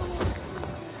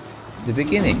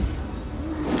beginning.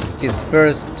 His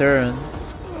first turn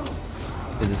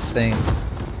with this thing.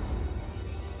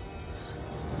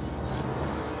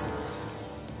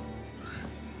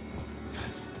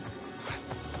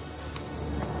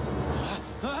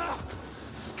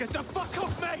 the fuck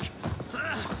off me!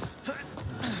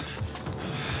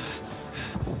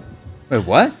 Wait,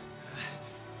 what?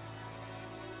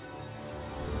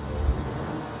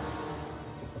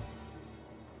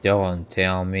 Don't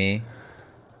tell me.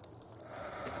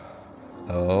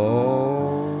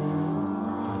 Oh.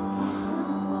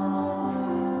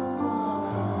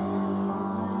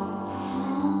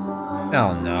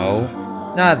 Oh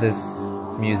no. Not this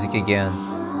music again.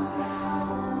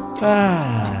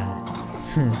 Ah.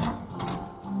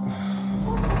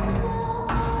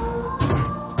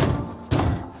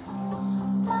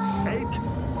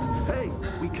 Hey,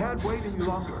 we can't wait any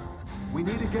longer. We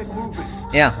need to get moving.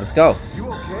 Yeah, let's go.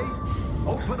 You okay?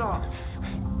 Open up.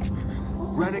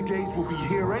 Renegades will be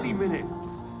here any minute.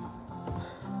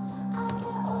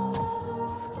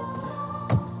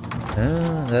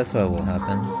 That's what will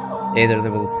happen. Either they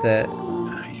will set.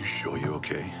 You sure you're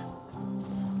okay?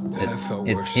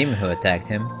 It's him who attacked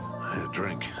him. I had a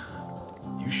drink.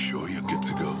 You sure you're good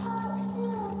to go?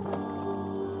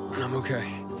 I'm okay.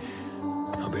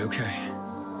 I'll be okay.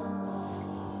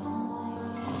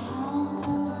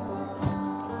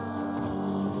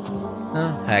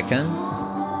 Hacken.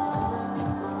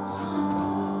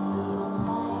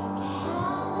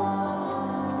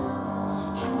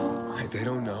 They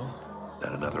don't know?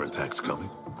 That another attack's coming?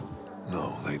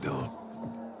 No, they don't.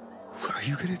 Are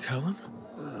you gonna tell them?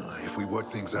 If we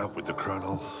work things out with the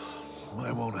Colonel,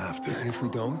 I won't have to. And if we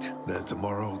don't? Then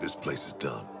tomorrow, this place is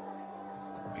done.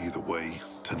 Either way,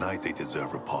 tonight they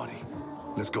deserve a party.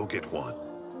 Let's go get one.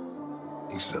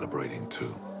 He's celebrating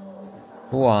too.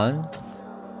 One.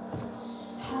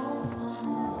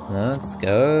 Let's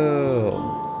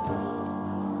go.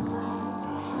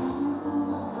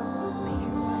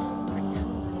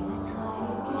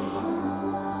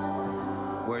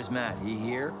 Where's Matt? He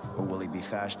here, or will he be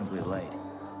fashionably late?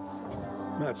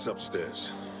 Matt's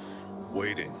upstairs,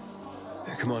 waiting.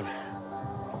 Yeah, come on.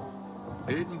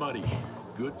 Aiden, buddy.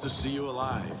 Good to see you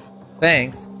alive.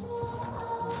 Thanks.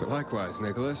 Likewise,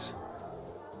 Nicholas.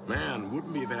 Man,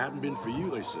 wouldn't be if it hadn't been for you,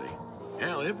 they say.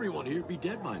 Hell, everyone here'd be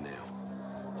dead by now.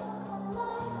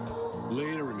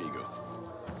 Later, amigo.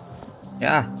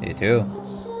 Yeah, you too.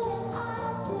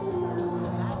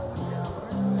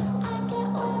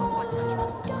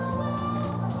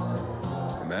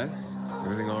 Hey, Matt?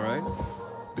 Everything alright?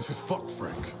 This is fucked,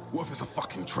 Frank. What if it's a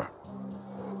fucking trap?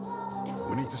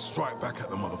 We need to strike back at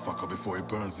the motherfucker before he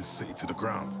burns this city to the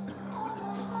ground.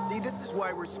 See, this is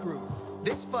why we're screwed.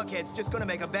 This fuckhead's just gonna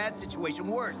make a bad situation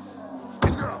worse.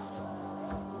 Enough!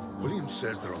 Williams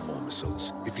says there are more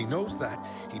missiles. If he knows that,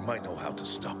 he might know how to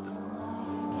stop them.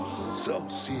 So,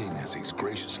 seeing as he's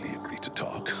graciously agreed to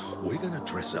talk, we're gonna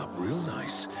dress up real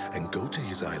nice and go to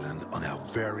his island on our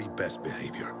very best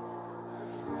behavior.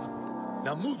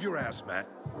 Now move your ass, Matt.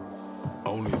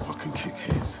 Only if I can kick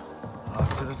his.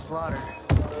 Off to the slaughter.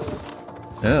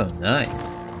 Oh,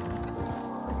 nice.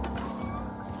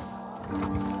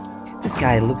 This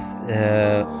guy looks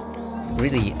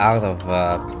really out of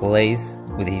place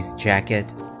with his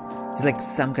jacket. He's like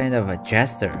some kind of a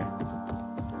jester.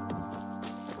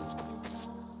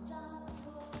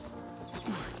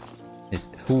 Is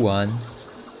Juan?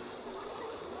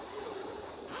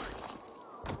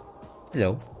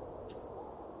 Hello.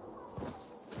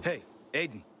 Hey,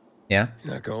 Aiden. Yeah?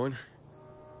 You're not going?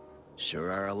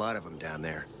 Sure are a lot of them down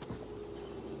there.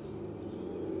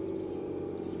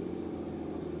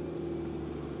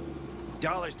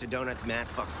 Dollars to donuts, Matt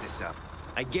fucks this up.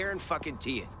 I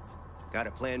guarantee it. Got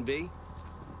a plan B?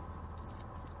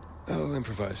 I'll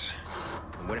improvise.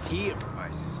 And what if he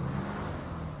improvises?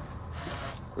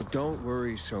 Look, don't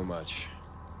worry so much.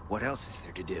 What else is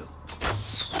there to do?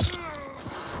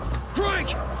 Frank!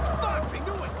 Fuck, we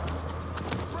knew it!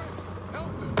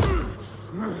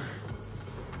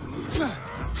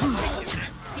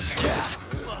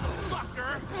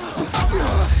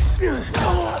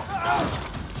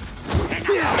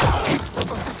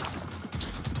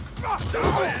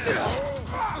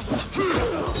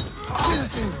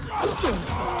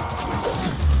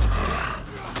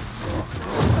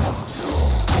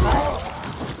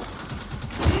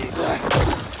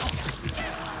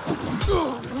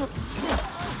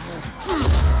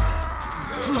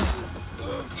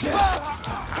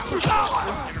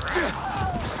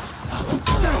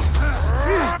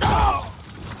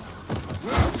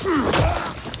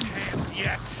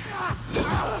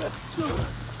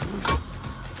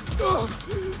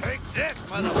 Take this,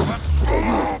 motherfucker!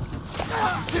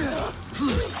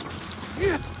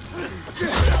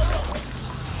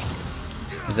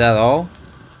 Is that all?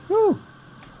 Whew.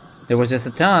 There was just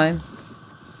a time.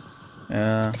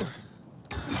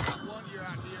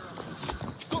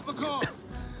 Stop the car!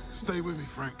 Stay with me,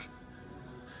 Frank.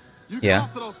 You get Yeah.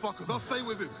 after those fuckers. I'll stay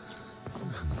with him.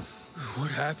 What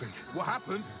happened? What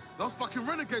happened? Those fucking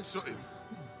renegades shot him.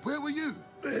 Where were you?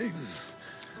 Aiden.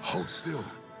 Hold still.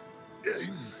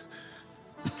 Aiden.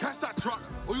 Catch that truck,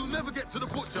 or you'll never get to the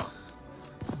butcher.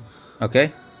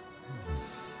 Okay.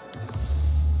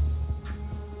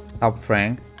 Help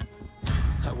Frank.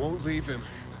 I won't leave him.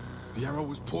 The arrow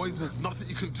was poisoned. Nothing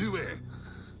you can do here.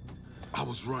 I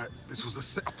was right. This was a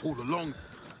setup all along.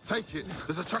 Take it.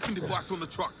 There's a tracking device on the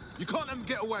truck. You can't let them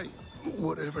get away.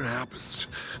 Whatever happens,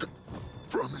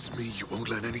 promise me you won't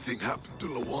let anything happen to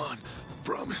Lawan.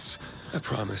 Promise. I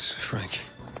promise, Frank.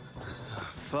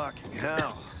 Fucking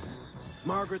hell.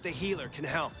 Margaret the healer can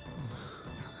help.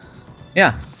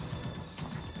 Yeah.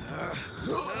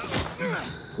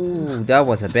 Ooh, that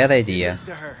was a bad idea.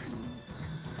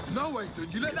 No,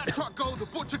 Ethan, you let that truck go, the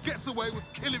butcher gets away with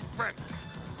killing Frank.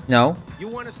 No. You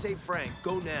want to save Frank,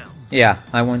 go now. Yeah,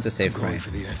 I want to save Going Frank. for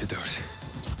the antidote.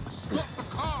 Stop the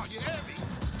car, you hear me?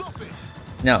 Stop it.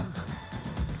 No.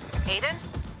 Aiden?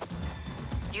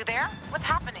 You there? What's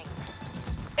happening?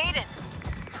 Aiden!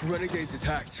 Renegades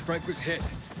attacked. Frank was hit.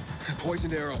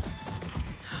 Poisoned arrow.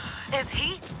 Is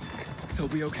he? He'll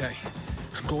be okay.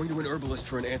 I'm going to an herbalist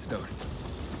for an antidote.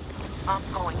 I'm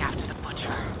going after the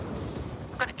butcher.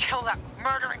 I'm gonna kill that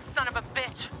murdering son of a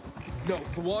bitch. No,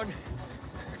 Lawan,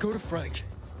 go to Frank.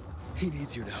 He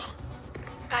needs you now.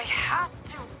 I have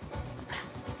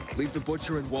to. Leave the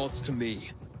butcher and Waltz to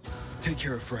me. Take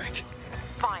care of Frank.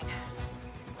 Fine.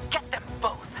 Get them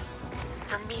both.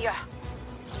 For Mia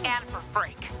and for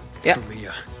Frank. Yeah. For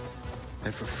Mia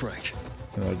and for Frank.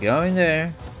 We're going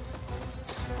there.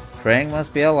 Frank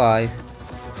must be alive.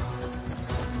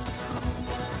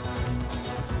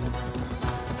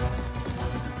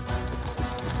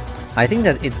 I think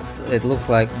that it looks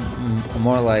like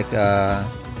more like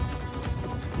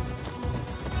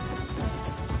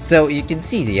so you can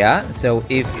see, yeah, so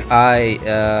if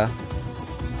I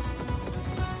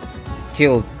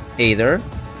killed Aether.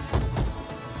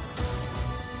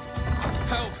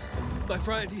 Help! My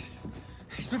friend,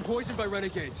 he's been poisoned by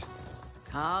renegades.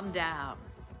 Calm down.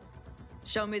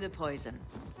 Show me the poison.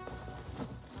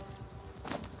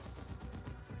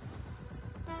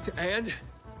 And?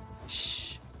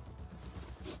 Shh.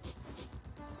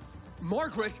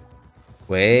 Margaret!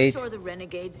 Wait. You sure the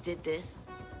renegades did this?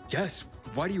 Yes.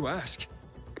 Why do you ask?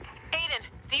 Aiden,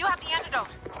 do you have the antidote?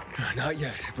 Not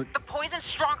yet, but... The poison's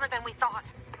stronger than we thought.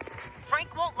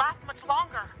 Frank won't last much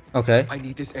longer. Okay. I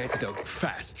need this antidote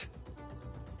fast.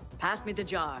 Pass me the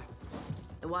jar.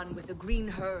 The one with the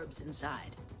green herbs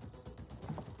inside.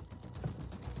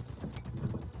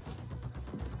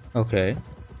 Okay.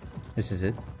 This is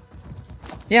it.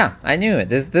 Yeah, I knew it.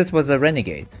 This was a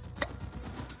renegades.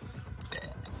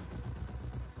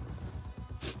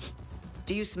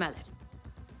 Do you smell it?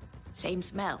 Same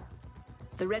smell.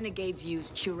 The renegades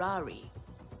use curare.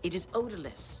 It is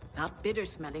odorless, not bitter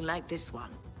smelling like this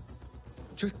one.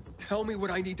 Just tell me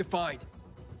what I need to find.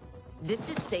 This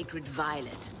is sacred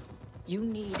violet. You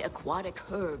need aquatic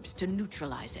herbs to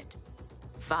neutralize it.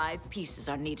 5 pieces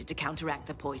are needed to counteract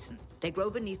the poison. They grow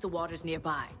beneath the waters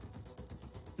nearby.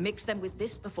 Mix them with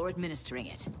this before administering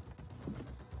it.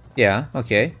 Yeah,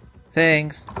 okay.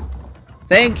 Thanks.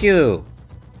 Thank you!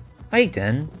 Wait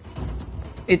then.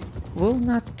 It will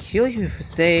not kill you if you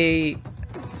say...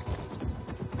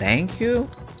 thank you?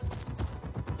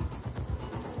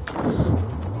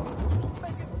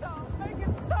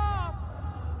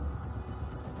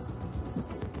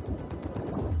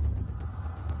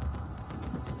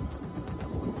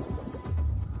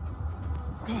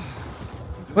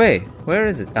 Wait, where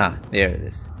is it? Ah, there it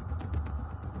is.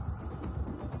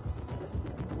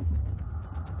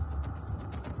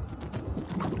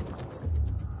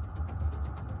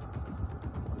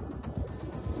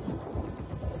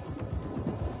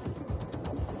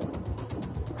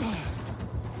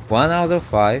 One out of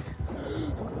 5.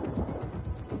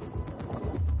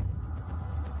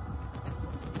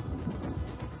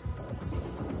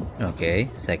 Okay,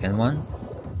 second one.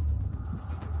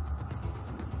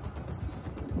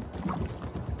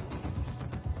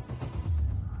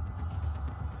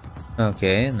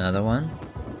 Okay, another one.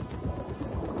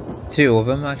 2 of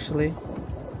them actually.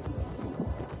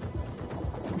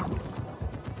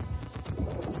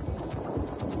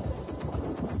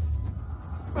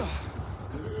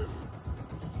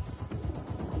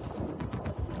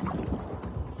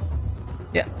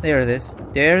 Yeah, there it is.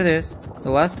 There it is. The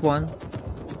last one.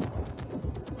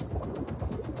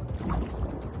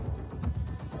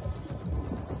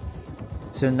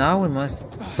 So now we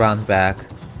must run back.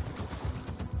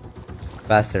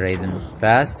 Faster, Aiden.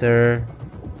 Faster.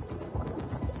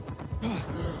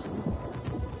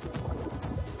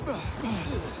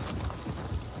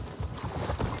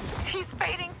 He's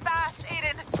fading fast,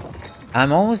 Aiden.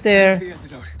 I'm almost there. The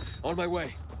antidote. On my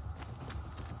way.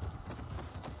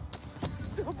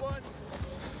 Someone.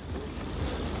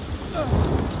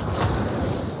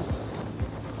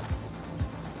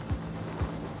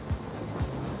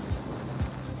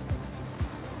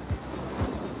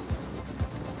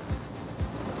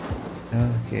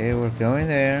 Okay, we're going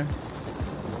there.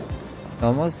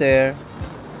 Almost there.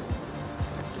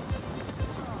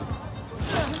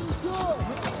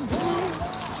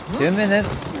 Two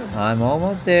minutes. I'm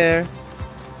almost there.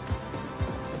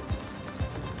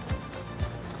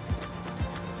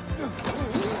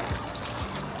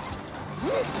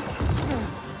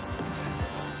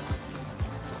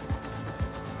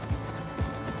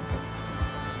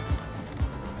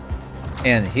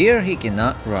 And here he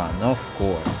cannot run, of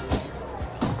course. You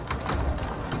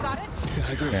got it?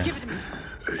 I do. Yeah. Give it to me.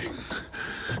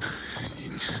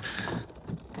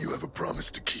 You have a promise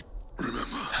to keep,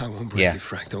 remember? I won't break Yeah. it,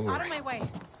 Frank. Don't Out worry. of my way.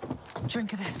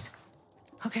 Drink of this.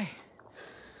 Okay.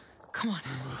 Come on.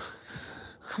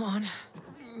 Come on.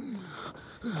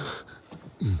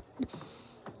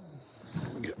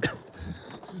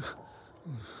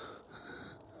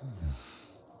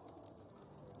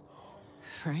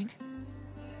 Frank?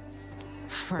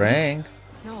 Frank.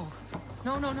 No.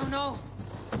 No, no, no, no.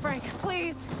 Frank,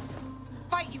 please.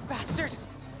 Fight, you bastard.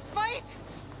 Fight!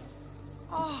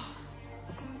 Oh.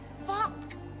 Fuck.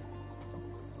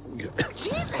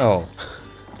 Jesus! Oh.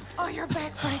 Oh, you're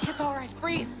back, Frank. It's all right.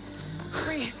 Breathe.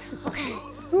 Breathe. Okay.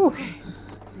 Whew. Okay.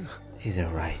 He's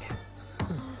alright.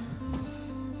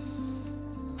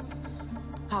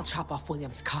 I'll chop off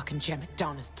William's cock and jam it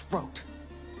down his throat.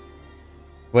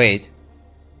 Wait.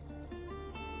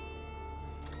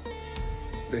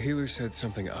 The healer said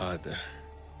something odd.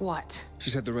 What? She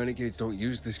said the renegades don't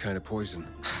use this kind of poison.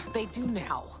 They do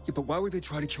now. Yeah, but why would they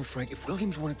try to kill Frank if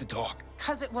Williams wanted to talk?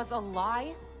 'Cause it was a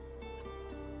lie?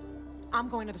 I'm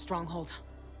going to the stronghold.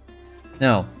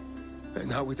 No.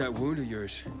 Not with that wound of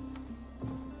yours.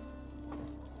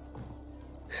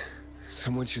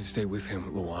 Someone should stay with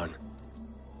him, Luan.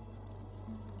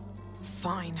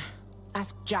 Fine.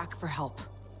 Ask Jack for help.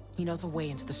 He knows a way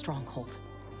into the stronghold.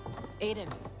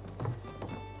 Aiden.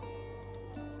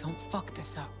 Don't fuck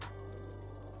this up.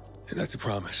 That's a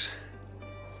promise.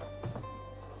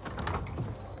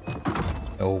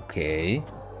 Okay.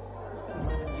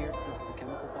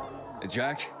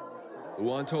 Jack,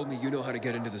 Luan told me you know how to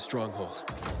get into the stronghold.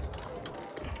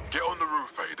 Get on the roof,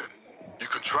 Aiden. You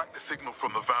can track the signal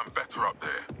from the van better up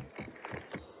there.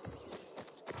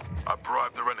 I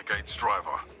bribed the Renegade's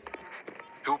driver.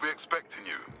 He'll be expecting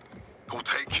you. He'll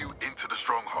take you into the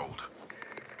stronghold.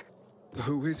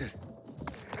 Who is it?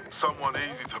 Someone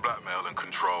easy to blackmail and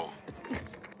control.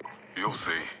 You'll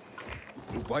see.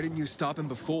 Why didn't you stop him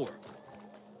before?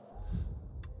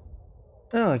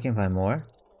 Oh, I can buy more.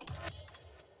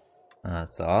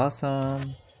 That's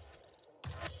awesome.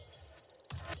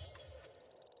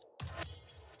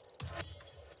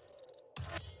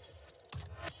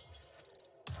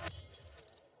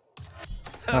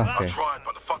 I Okay. tried,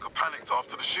 but the fucker panicked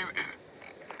after the shooting.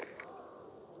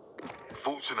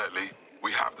 Fortunately,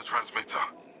 we have the transmitter.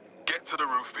 Get to the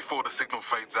roof before the signal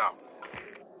fades out.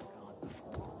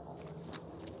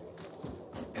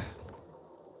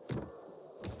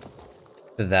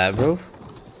 That roof?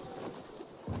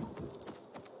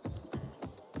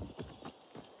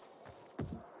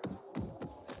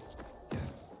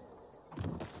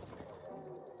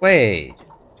 Wait.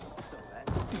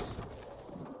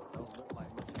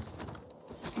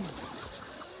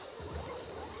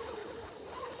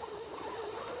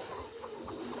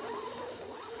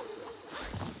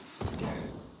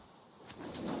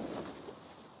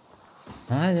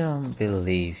 I don't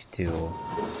believe to.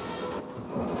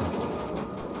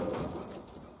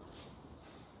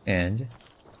 And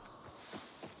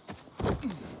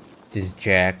this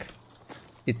Jack.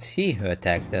 It's he who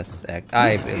attacked us.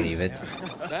 I believe it.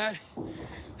 Matt,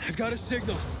 I've got a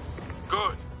signal.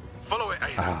 Good. Follow it,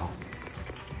 Aiden. Oh.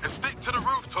 And stick to the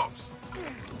rooftops.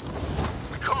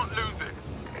 We can't lose it.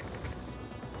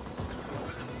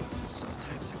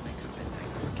 Sometimes I wake up at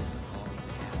night forgetting all we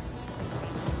have.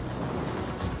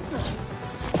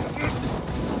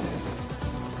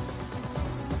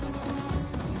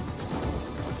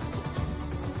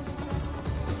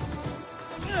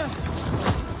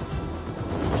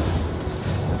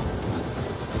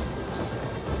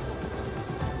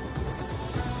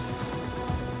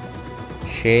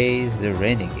 Chase the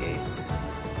renegades.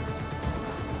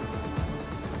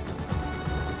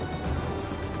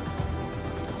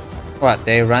 What,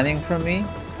 they running from me?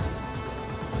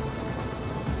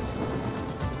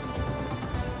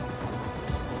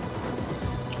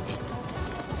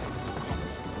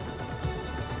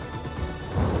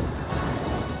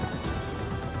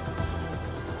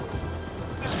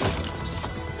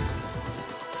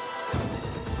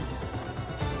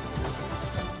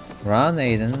 Run,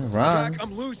 Aiden, run. Jack,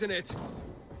 I'm losing it.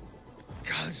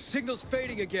 God, the signal's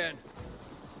fading again.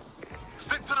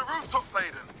 Stick to the rooftops,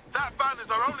 Aiden. That van is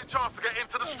our only chance to get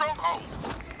into the stronghold.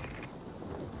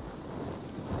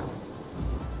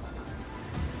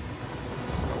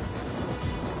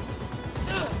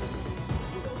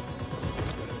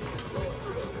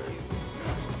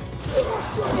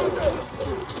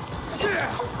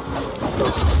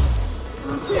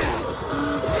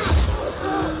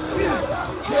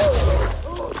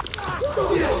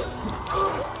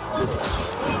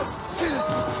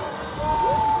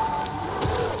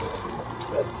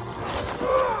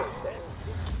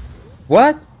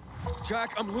 What?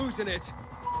 Jack, I'm losing it.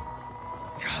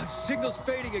 God, the signal's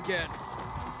fading again.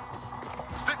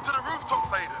 Stick to the rooftops,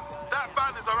 Aiden. That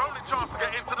van is our only chance to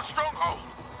get into the stronghold.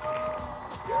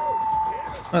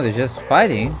 Oh, they're just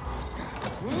fighting.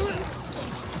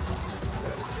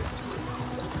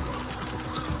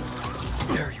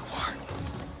 There you are.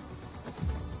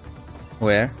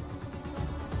 Where?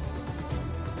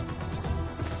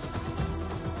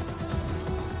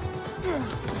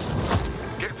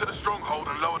 Get to the stronghold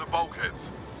and lower the bulkheads.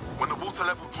 When the water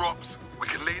level drops, we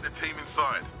can lead the team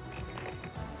inside.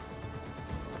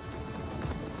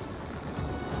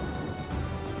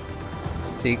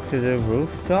 Stick to the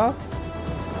rooftops?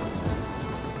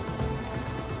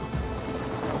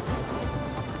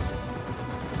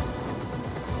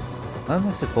 How am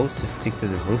I supposed to stick to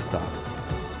the rooftops?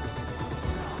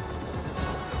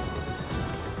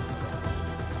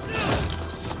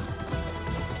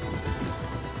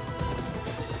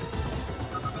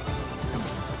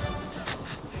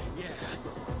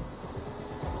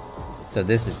 So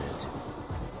this is it.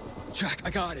 Jack, I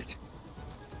got it.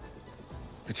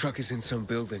 The truck is in some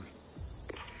building.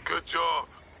 Good job.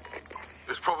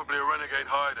 There's probably a renegade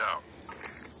hideout.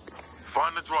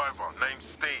 Find the driver, named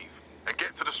Steve, and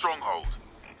get to the stronghold.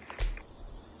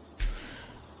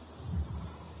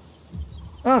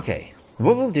 Okay,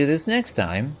 we will do this next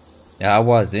time. That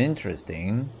was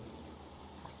interesting.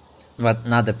 But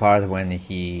not the part when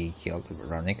he killed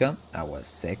Veronica. That was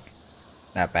sick.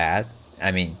 Not bad.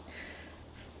 I mean,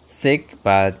 sick,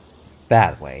 but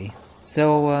bad way.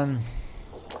 So,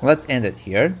 let's end it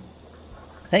here.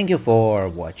 Thank you for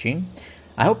watching.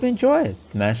 I hope you enjoyed.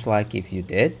 Smash like if you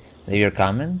did. Leave your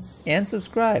comments and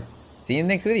subscribe. See you in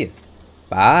next videos.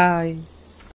 Bye.